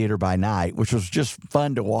musical theater by night, which was just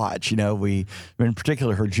fun to watch. We, in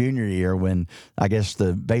particular, her junior year, when I guess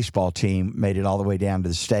the baseball team made it all the way down to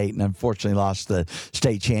the state and unfortunately lost the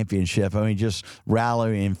state championship. I mean, just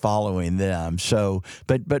rallying and following them. So,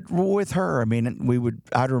 but with her, I mean,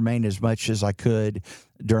 I'd remain as much as I could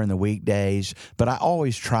during the weekdays, but I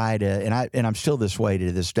always try to, and I'm still this way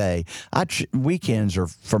to this day. Weekends are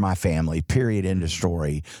for my family, period, end of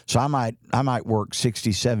story. So I might work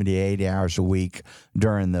 60, 70, 80 hours a week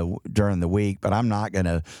during the week, but I'm not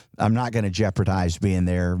gonna jeopardize being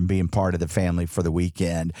there and being part of the family for the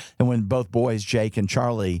weekend. And when both boys, Jake and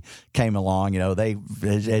Charlie, came along, they,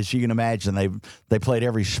 as you can imagine, they played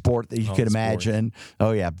every sport that you could imagine.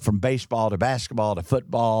 Oh yeah, from baseball to basketball to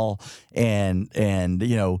football, and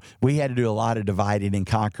we had to do a lot of dividing and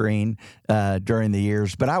conquering during the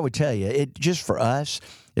years. But I would tell you, it just for us,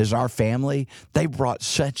 as our family, they brought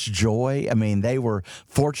such joy. I mean, they were,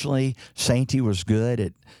 fortunately, Sainty was good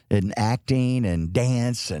at acting and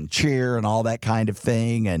dance and cheer and all that kind of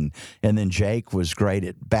thing. And then Jake was great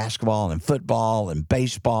at basketball and football and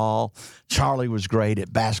baseball. Charlie was great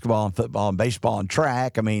at basketball and football and baseball and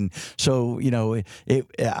track. I mean, so, I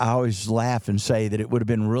always laugh and say that it would have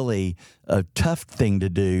been really a tough thing to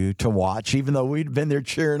do, to watch, even though we'd been there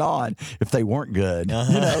cheering on, if they weren't good.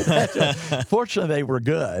 Fortunately, they were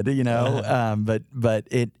good. But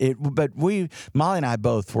Molly and I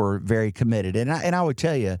both were very committed, and I would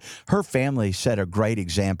tell you, her family set a great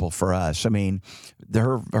example for us. I mean,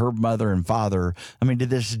 her mother and father, I mean, to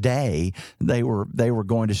this day, they were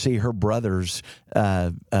going to see her brother's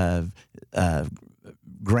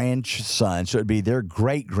grandson, so it'd be their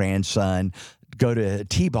great grandson, go to a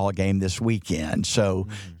T-ball game this weekend. So,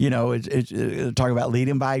 it's talking about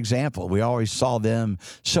leading by example. We always saw them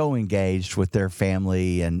so engaged with their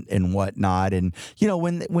family and whatnot. And,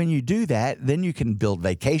 when you do that, then you can build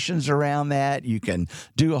vacations around that. You can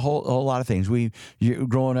do a whole lot of things.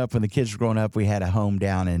 Growing up, when the kids were growing up, we had a home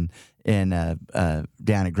down down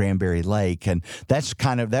at Granbury Lake, and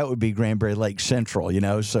that would be Granbury Lake Central,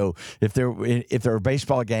 So if there were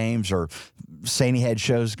baseball games or Sandy had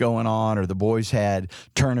shows going on or the boys had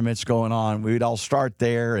tournaments going on, we would all start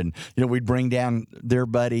there, and we'd bring down their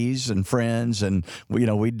buddies and friends, and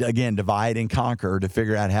we'd again divide and conquer to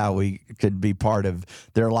figure out how we could be part of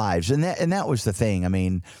their lives, and that was the thing. I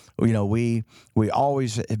mean, we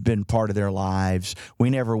always have been part of their lives.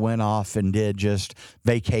 We never went off and did just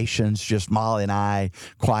vacations, just Molly and I,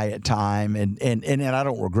 quiet time. And I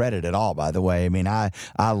don't regret it at all, by the way. I mean, I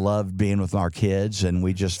loved being with our kids, and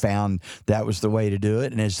we just found that was the way to do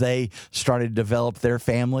it. And as they started to develop their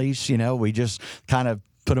families, we just kind of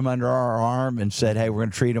put them under our arm and said, hey, we're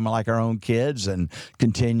going to treat them like our own kids and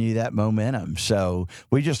continue that momentum. So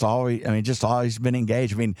we just always been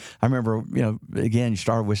engaged. I mean, I remember, again, you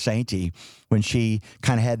started with Sainty when she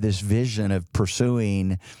kind of had this vision of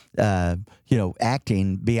pursuing,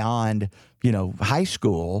 acting beyond, high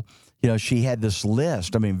school. She had this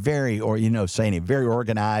list. I mean, very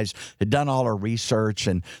organized, had done all her research,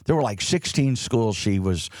 and there were like 16 schools she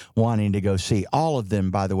was wanting to go see. All of them,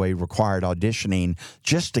 by the way, required auditioning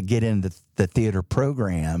just to get into the theater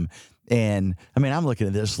program. And I mean, I'm looking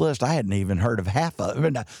at this list. I hadn't even heard of half of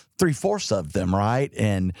them, 3/4 of them, right?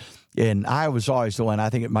 And I was always the one, I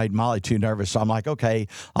think it made Molly too nervous. So I'm like, okay,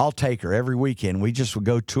 I'll take her every weekend. We just would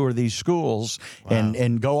go tour these schools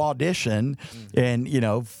and go audition.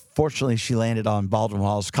 And, fortunately, she landed on Baldwin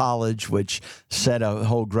Wallace College, which set a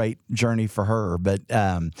whole great journey for her. But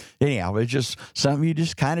anyhow, it's just something you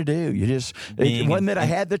just kind of do. It wasn't that I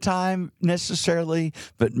had the time necessarily,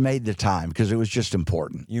 but made the time because it was just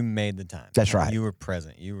important. You made the time. That's right. You were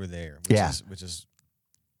present. You were there. Which is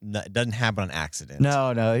it doesn't happen on accident.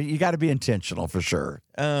 No, you got to be intentional for sure.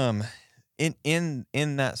 In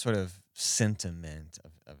that sort of sentiment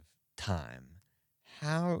of time,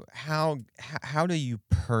 how do you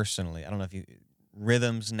personally? I don't know if you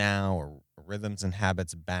rhythms now or rhythms and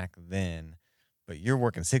habits back then, but you're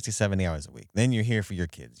working 60, 70 hours a week. Then you're here for your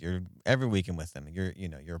kids. You're every weekend with them.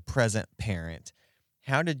 You're a present parent.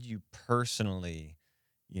 How did you personally,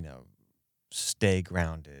 stay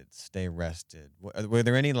grounded, stay rested? Were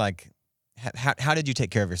there any how did you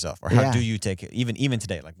take care of yourself, or how do you take care even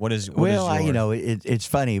today? Like it's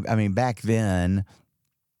funny. I mean, back then,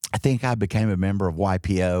 I think I became a member of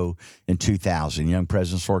YPO in 2000, Young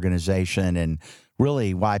Presidents Organization, and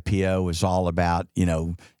really YPO was all about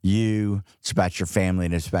it's about your family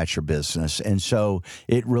and it's about your business, and so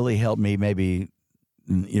it really helped me maybe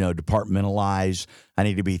departmentalize. I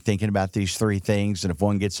need to be thinking about these three things, and if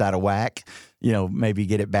one gets out of whack, maybe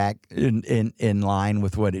get it back in line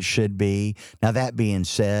with what it should be. Now, that being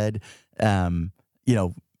said, growing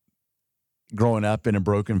up in a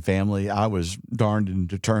broken family, I was darned and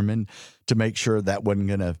determined to make sure that I wasn't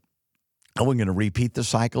going to repeat the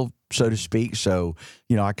cycle, so to speak. So,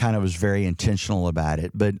 I kind of was very intentional about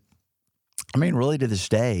it. But I mean, really to this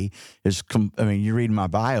day, you read my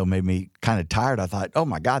bio made me kind of tired. I thought, oh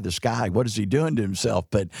my God, this guy, what is he doing to himself?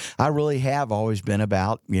 But I really have always been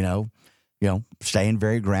about, staying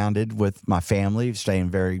very grounded with my family, staying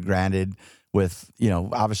very grounded with,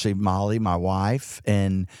 obviously Molly, my wife,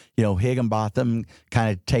 and, Higginbotham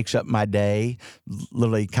kind of takes up my day,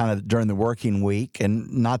 literally kind of during the working week.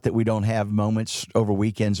 And not that we don't have moments over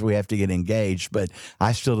weekends we have to get engaged, but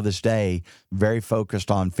I still to this day very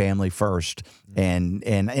focused on family first. And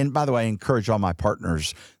by the way, I encourage all my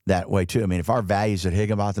partners that way too. I mean, if our values at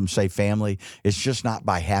Higginbotham say family, it's just not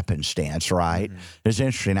by happenstance, right? Mm-hmm. It's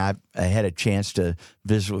interesting. I had a chance to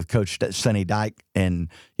visit with Coach Sonny Dyke, and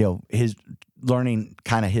his learning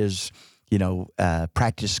kind of his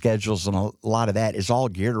practice schedules, and a lot of that is all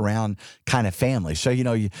geared around kind of family. So,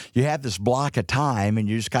 you have this block of time, and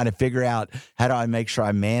you just kind of figure out, how do I make sure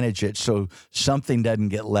I manage it so something doesn't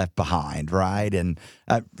get left behind, right? And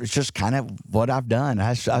it's just kind of what I've done.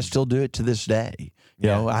 I still do it to this day.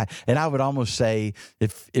 I would almost say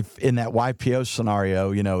if in that YPO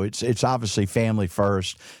scenario, it's obviously family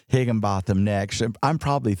first, Higginbotham next. I'm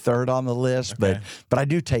probably third on the list, but I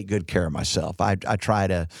do take good care of myself. I try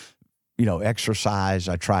to, exercise.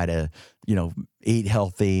 I try to, eat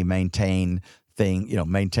healthy, maintain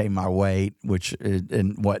my weight,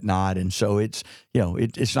 and whatnot. And so it's,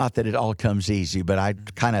 it's not that it all comes easy, but I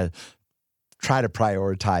kind of try to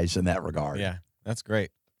prioritize in that regard. Yeah, that's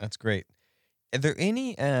great. That's great. Are there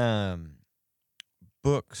any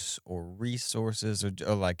books or resources or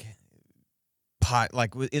like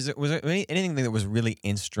was there anything that was really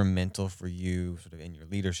instrumental for you sort of in your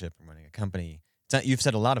leadership and running a company? You've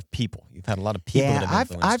said a lot of people. You've had a lot of people that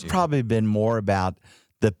have influenced I've you. probably been more about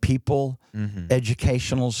the people Mm-hmm.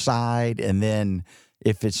 educational side, and then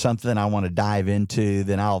if it's something I want to dive into,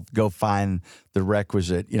 then I'll go find the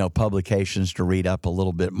requisite, publications to read up a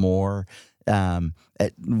little bit more. One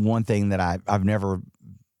thing that I've never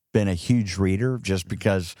been a huge reader, just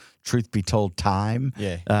because, truth be told, time.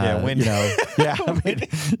 When I mean,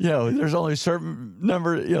 there's only a certain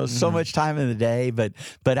number, so much time in the day. But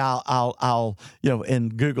I'll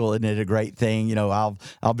and Google, isn't it a great thing? I'll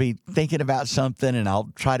be thinking about something and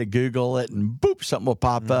I'll try to Google it, and boop, something will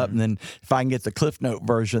pop up. And then if I can get the Cliff Note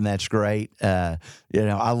version, that's great. I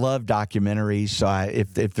love documentaries, so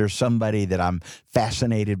if there's somebody that I'm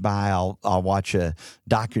fascinated by, I'll watch a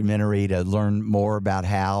documentary to learn more about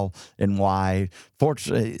how and why.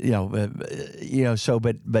 Fortunately,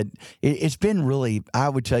 but it's been really, I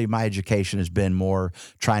would tell you, my education has been more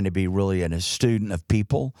trying to be really a student of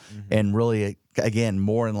people, and really, again,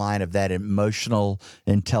 more in line of that emotional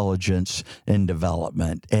intelligence and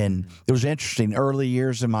development. And it was interesting. Early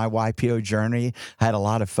years in my YPO journey, I had a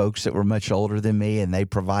lot of folks that were much older than me, and they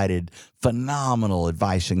provided phenomenal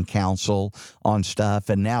advice and counsel on stuff.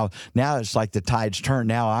 And now it's like the tide's turned.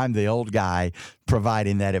 Now I'm the old guy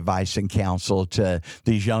providing that advice and counsel to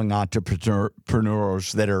these young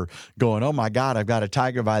entrepreneurs that are going, oh my God, I've got a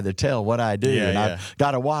tiger by the tail. What do I do? I've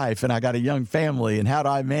got a wife and I got a young family, and how do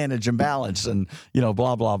I manage and balance, and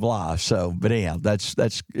blah blah blah. So, but anyhow,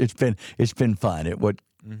 it's been fun. What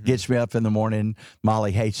gets me up in the morning,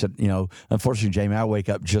 Molly hates it. Unfortunately, Jamey, I wake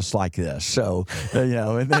up just like this. So,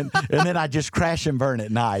 and then I just crash and burn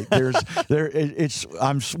at night. When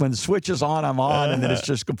the switch is on, I'm on, and then it's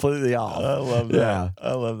just completely off. I love that. Yeah.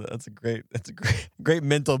 I love that. That's a great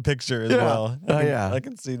mental picture as well. I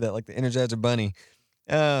can see that, like the Energizer Bunny.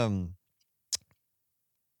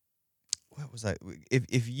 What was that?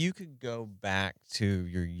 If you could go back to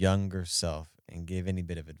your younger self and give any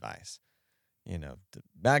bit of advice,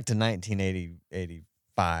 back to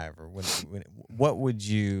 1985 or what would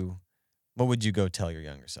you go tell your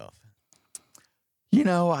younger self?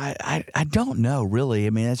 I don't know really.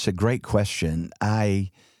 I mean, that's a great question.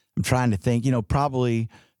 I'm trying to think. Probably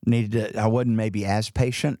I wasn't maybe as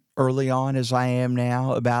patient early on as I am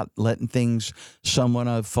now about letting things somewhat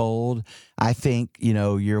unfold. I think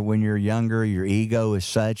when you're younger, your ego is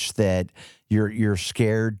such that you're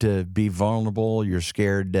scared to be vulnerable. You're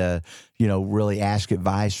scared to really ask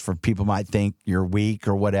advice, for people might think you're weak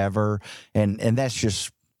or whatever. And that's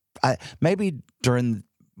just maybe during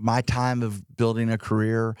my time of building a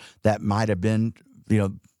career, that might have been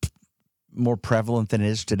more prevalent than it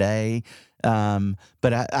is today.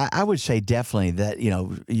 But I would say definitely that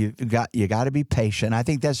you got to be patient. I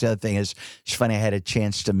think that's the other thing. It's funny. I had a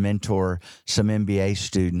chance to mentor some MBA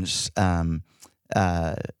students at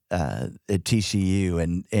TCU,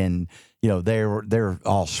 and they're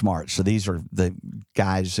all smart. So these are the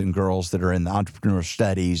guys and girls that are in the entrepreneurial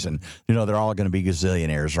studies, and they're all going to be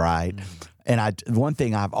gazillionaires, right? Mm-hmm. And one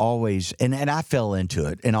thing I've always, and I fell into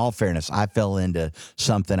it, in all fairness, I fell into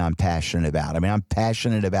something I'm passionate about. I mean, I'm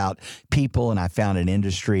passionate about people, and I found an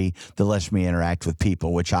industry that lets me interact with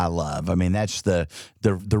people, which I love. I mean, that's the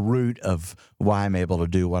root of why I'm able to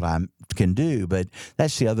do what I can do. But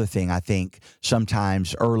that's the other thing. I think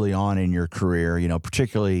sometimes early on in your career,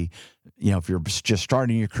 particularly, if you're just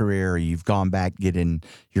starting your career, or you've gone back getting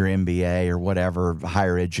your MBA or whatever,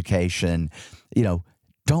 higher education,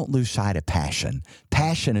 don't lose sight of passion.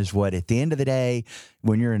 Passion is what, at the end of the day,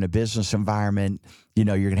 when you're in a business environment, you're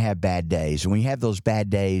going to have bad days. And when you have those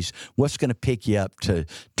bad days, what's going to pick you up to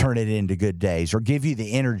turn it into good days or give you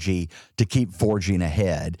the energy to keep forging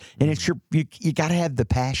ahead? And it's you got to have the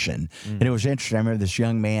passion. And it was interesting. I remember this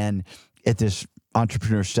young man at this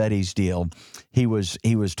entrepreneur studies deal. He was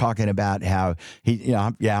talking about how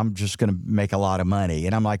I'm just going to make a lot of money.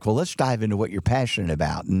 And I'm like, well, let's dive into what you're passionate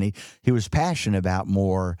about. And he was passionate about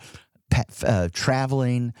more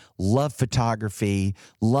traveling, loved photography,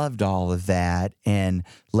 loved all of that. And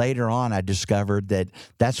later on, I discovered that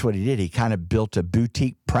that's what he did. He kind of built a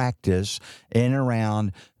boutique practice in and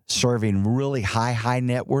around serving really high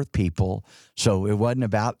net worth people. So it wasn't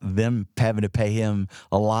about them having to pay him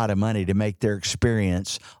a lot of money to make their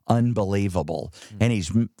experience unbelievable. And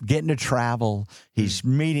he's getting to travel. He's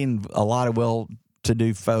meeting a lot of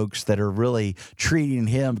well-to-do folks that are really treating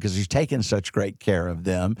him because he's taken such great care of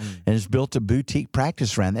them and has built a boutique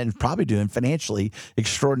practice around that and probably doing financially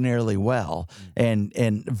extraordinarily well. And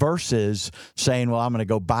versus saying, well, I'm going to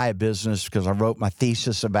go buy a business because I wrote my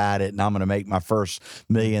thesis about it and I'm going to make my first $1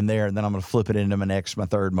 million there, and then I'm going to flip it into my next, my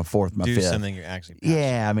third, my fourth, my fifth. Do something you're actually passionate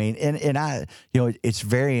about. Yeah, I mean, and I, it's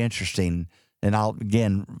very interesting. And I'll,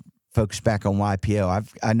 again, focus back on YPO.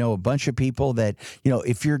 I know a bunch of people that,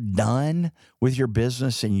 if you're done with your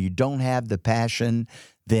business and you don't have the passion,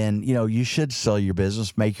 then, you should sell your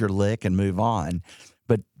business, make your lick, and move on.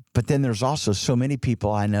 But then there's also so many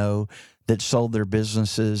people I know that sold their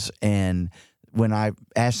businesses, and when I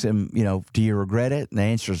ask them, do you regret it? And the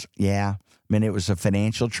answer is, yeah. I mean, it was a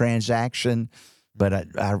financial transaction, but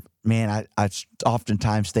I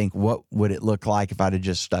oftentimes think, what would it look like if I'd have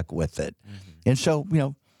just stuck with it? And so,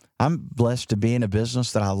 I'm blessed to be in a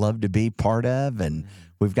business that I love to be part of, and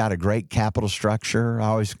we've got a great capital structure. I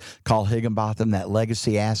always call Higginbotham that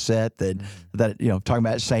legacy asset that talking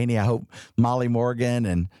about Saney, I hope Molly Morgan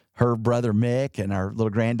and her brother Mick and our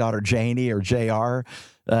little granddaughter Jamey or JR,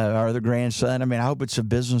 our other grandson. I mean, I hope it's a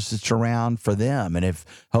business that's around for them. And if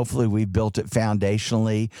hopefully we've built it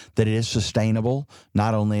foundationally, that it is sustainable,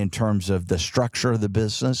 not only in terms of the structure of the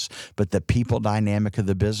business, but the people dynamic of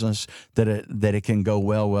the business, that it can go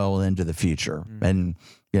well into the future. And,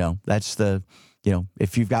 that's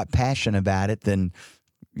if you've got passion about it, then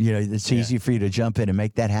it's easy for you to jump in and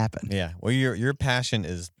make that happen. Yeah. Well, your passion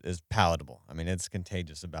is palatable. I mean, it's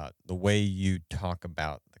contagious. About the way you talk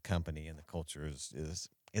about the company and the culture is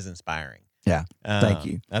inspiring. Yeah. Thank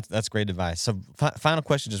you. That's great advice. So, final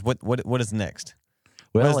question: just what is next?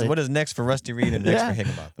 Well, what is next for Rusty Reid and next for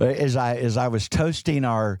Higginbotham? As I was toasting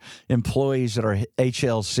our employees at our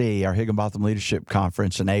HLC, our Higginbotham Leadership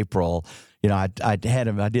Conference in April, I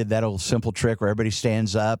did that old simple trick where everybody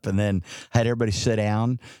stands up and then had everybody sit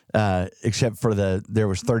down, except for there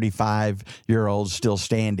was 35-year-olds still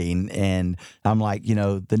standing. And I'm like,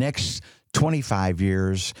 the next 25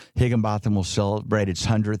 years, Higginbotham will celebrate its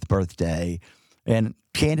 100th birthday. And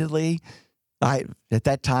candidly, at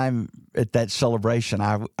that time, at that celebration,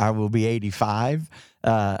 I will be 85.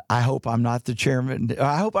 I hope I'm not the chairman.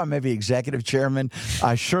 I hope I'm maybe executive chairman.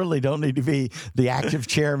 I surely don't need to be the active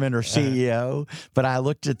chairman or CEO. But I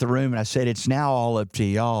looked at the room and I said, it's now all up to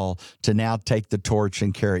y'all to now take the torch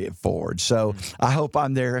and carry it forward. So I hope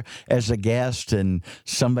I'm there as a guest and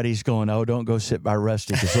somebody's going, oh, don't go sit by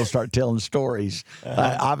Rusty because he'll start telling stories.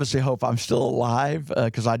 I obviously hope I'm still alive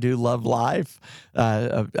because I do love life.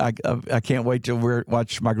 I can't wait to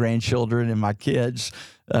watch my grandchildren and my kids,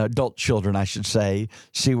 adult children, I should say,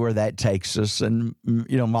 see where that takes us. And,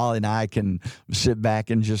 Molly and I can sit back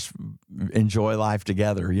and just enjoy life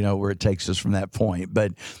together, where it takes us from that point.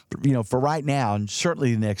 But, for right now, and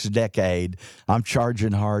certainly the next decade, I'm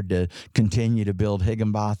charging hard to continue to build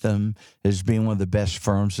Higginbotham as being one of the best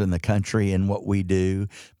firms in the country in what we do,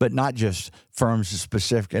 but not just firms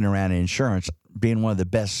specific and around insurance, being one of the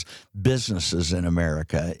best businesses in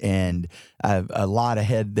America. And a lot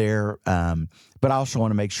ahead there. But I also want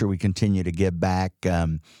to make sure we continue to give back.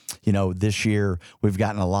 This year we've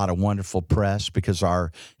gotten a lot of wonderful press because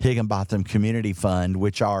our Higginbotham Community Fund,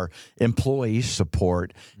 which our employees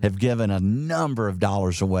support, have given a number of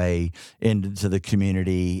dollars away into the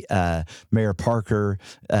community. Mayor Parker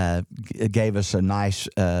gave us a nice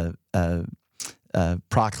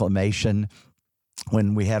proclamation.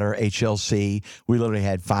 When we had our HLC, we literally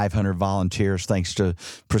had 500 volunteers, thanks to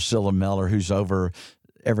Priscilla Miller, who's over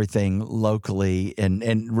everything locally, and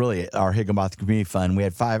really our Higginbotham Community Fund. We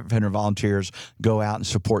had 500 volunteers go out and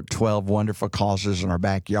support 12 wonderful causes in our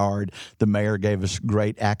backyard. The mayor gave us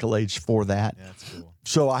great accolades for that. Yeah, that's cool.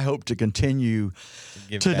 So I hope to continue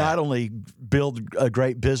to not only build a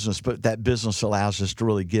great business, but that business allows us to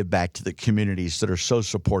really give back to the communities that are so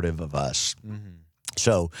supportive of us. Mm-hmm.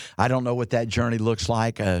 So I don't know what that journey looks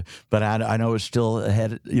like, but I know it's still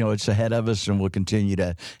ahead. It's ahead of us, and we'll continue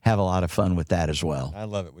to have a lot of fun with that as well. I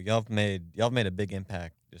love it. Well, y'all have made a big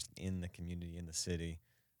impact just in the community, in the city.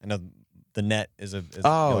 I know the Net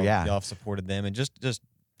y'all have supported them, and just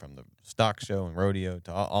from the stock show and rodeo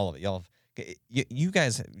to all of it, y'all. You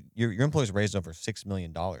guys, your employees raised over $6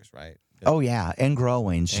 million, right? Oh yeah, and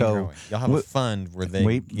growing. Y'all have a fund where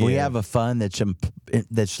we have a fund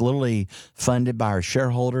that's literally funded by our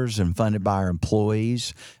shareholders and funded by our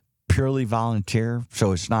employees, purely volunteer.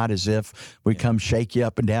 So it's not as if we come shake you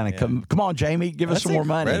up and down and come on, Jamey, give us some more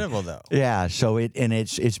money. That's incredible, though. Yeah. So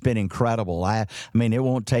it's been incredible. I mean, it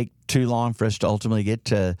won't take too long for us to ultimately get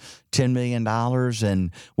to $10 million.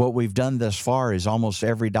 And what we've done thus far is almost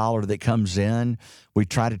every dollar that comes in, we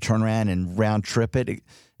try to turn around and round trip it.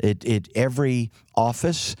 Every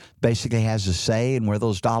office basically has a say in where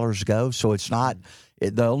those dollars go. So it's not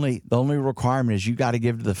the only requirement is you got to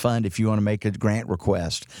give to the fund if you want to make a grant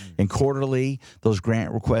request. And quarterly, those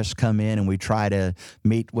grant requests come in, and we try to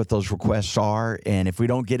meet what those requests are. And if we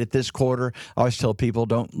don't get it this quarter, I always tell people,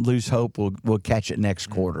 don't lose hope. We'll catch it next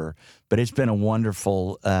quarter. But it's been a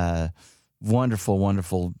wonderful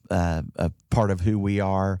part of who we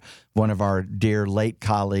are. One of our dear late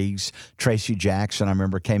colleagues, Tracy Jackson, I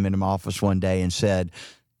remember came into my office one day and said,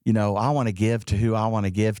 I want to give to who I want to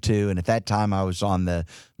give to. And at that time, I was on the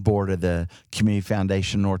board of the Community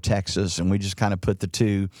Foundation North Texas, and we just kind of put the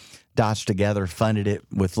two dots together, funded it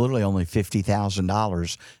with literally only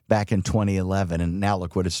 $50,000 back in 2011, and now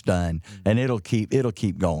look what it's done. And it'll keep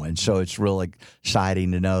going. So it's really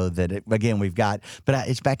exciting to know that again we've got. But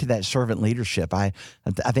it's back to that servant leadership. I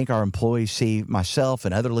think our employees see myself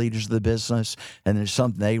and other leaders of the business, and there's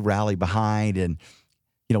something they rally behind. And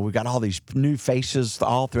we've got all these new faces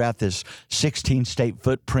all throughout this 16-state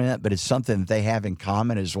footprint, but it's something that they have in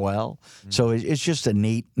common as well. So it's just a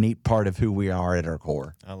neat part of who we are at our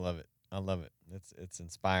core. I love it. It's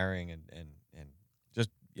inspiring and just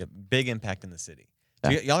big impact in the city.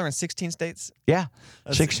 So y'all are in 16 states? Yeah,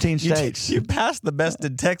 16 states. You passed the best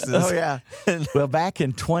in Texas. Oh, yeah. Well, back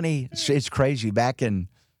in it's crazy. Back in,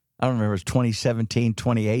 I don't remember, it was 2017,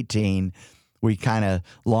 2018, we kind of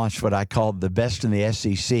launched what I called the best in the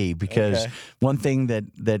SEC, because one thing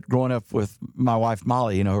that growing up with my wife,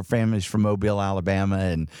 Molly, her family's from Mobile, Alabama,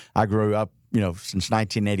 and I grew up, since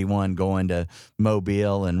 1981 going to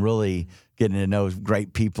Mobile and really getting to know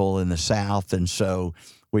great people in the South. And so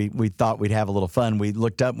we thought we'd have a little fun. We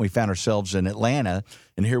looked up and we found ourselves in Atlanta,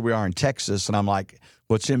 and here we are in Texas. And I'm like,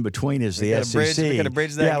 what's in between is the SEC. We got to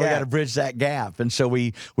bridge that gap. We got to bridge that gap. And so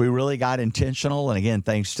we really got intentional. And again,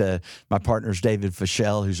 thanks to my partners, David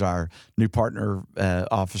Fischel, who's our new partner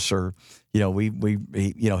officer.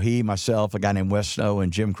 He, myself, a guy named Wes Snow,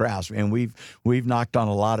 and Jim Krause, and we've knocked on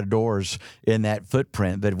a lot of doors in that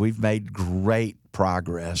footprint, but we've made great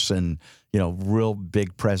progress and real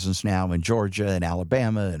big presence now in Georgia and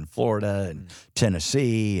Alabama and Florida and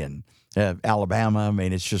Tennessee and Alabama. I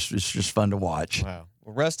mean, it's just fun to watch. Wow.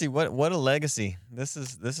 Well, Rusty, what a legacy. This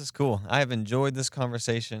is cool. I have enjoyed this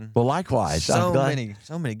conversation. Well, likewise. So many good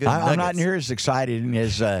nuggets. I'm not near as excited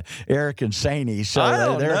as Eric and Saney, so I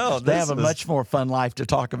don't know. They have a much more fun life to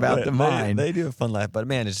talk about than mine. They do a fun life, but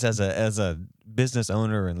man, just as a business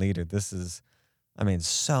owner and leader, this is,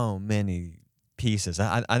 so many pieces.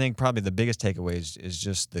 I think probably the biggest takeaway is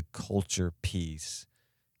just the culture piece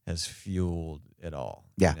has fueled it all.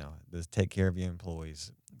 Yeah. This take care of your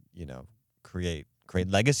employees, create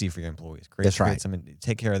legacy for your employees. That's right.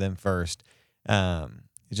 Take care of them first. It's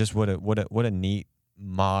just what a neat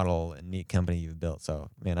model and neat company you've built. So,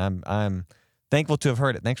 man, I'm thankful to have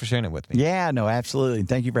heard it. Thanks for sharing it with me. Yeah, no, absolutely.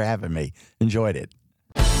 Thank you for having me. Enjoyed it.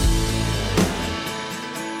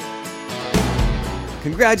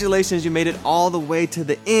 Congratulations, you made it all the way to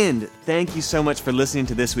the end. Thank you so much for listening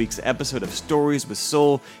to this week's episode of Stories with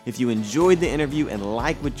Soul. If you enjoyed the interview and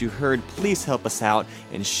like what you heard, please help us out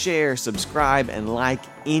and share, subscribe, and like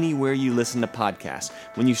anywhere you listen to podcasts.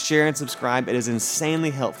 When you share and subscribe, it is insanely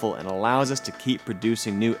helpful and allows us to keep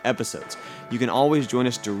producing new episodes. You can always join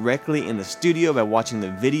us directly in the studio by watching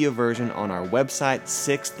the video version on our website,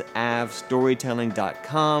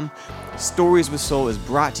 6thAveStorytelling.com. Stories with Soul is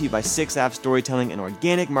brought to you by 6th Ave Storytelling, an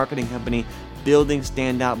organic marketing company building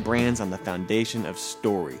standout brands on the foundation of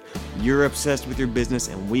story. You're obsessed with your business,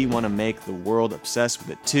 and we want to make the world obsessed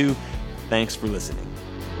with it too. Thanks for listening.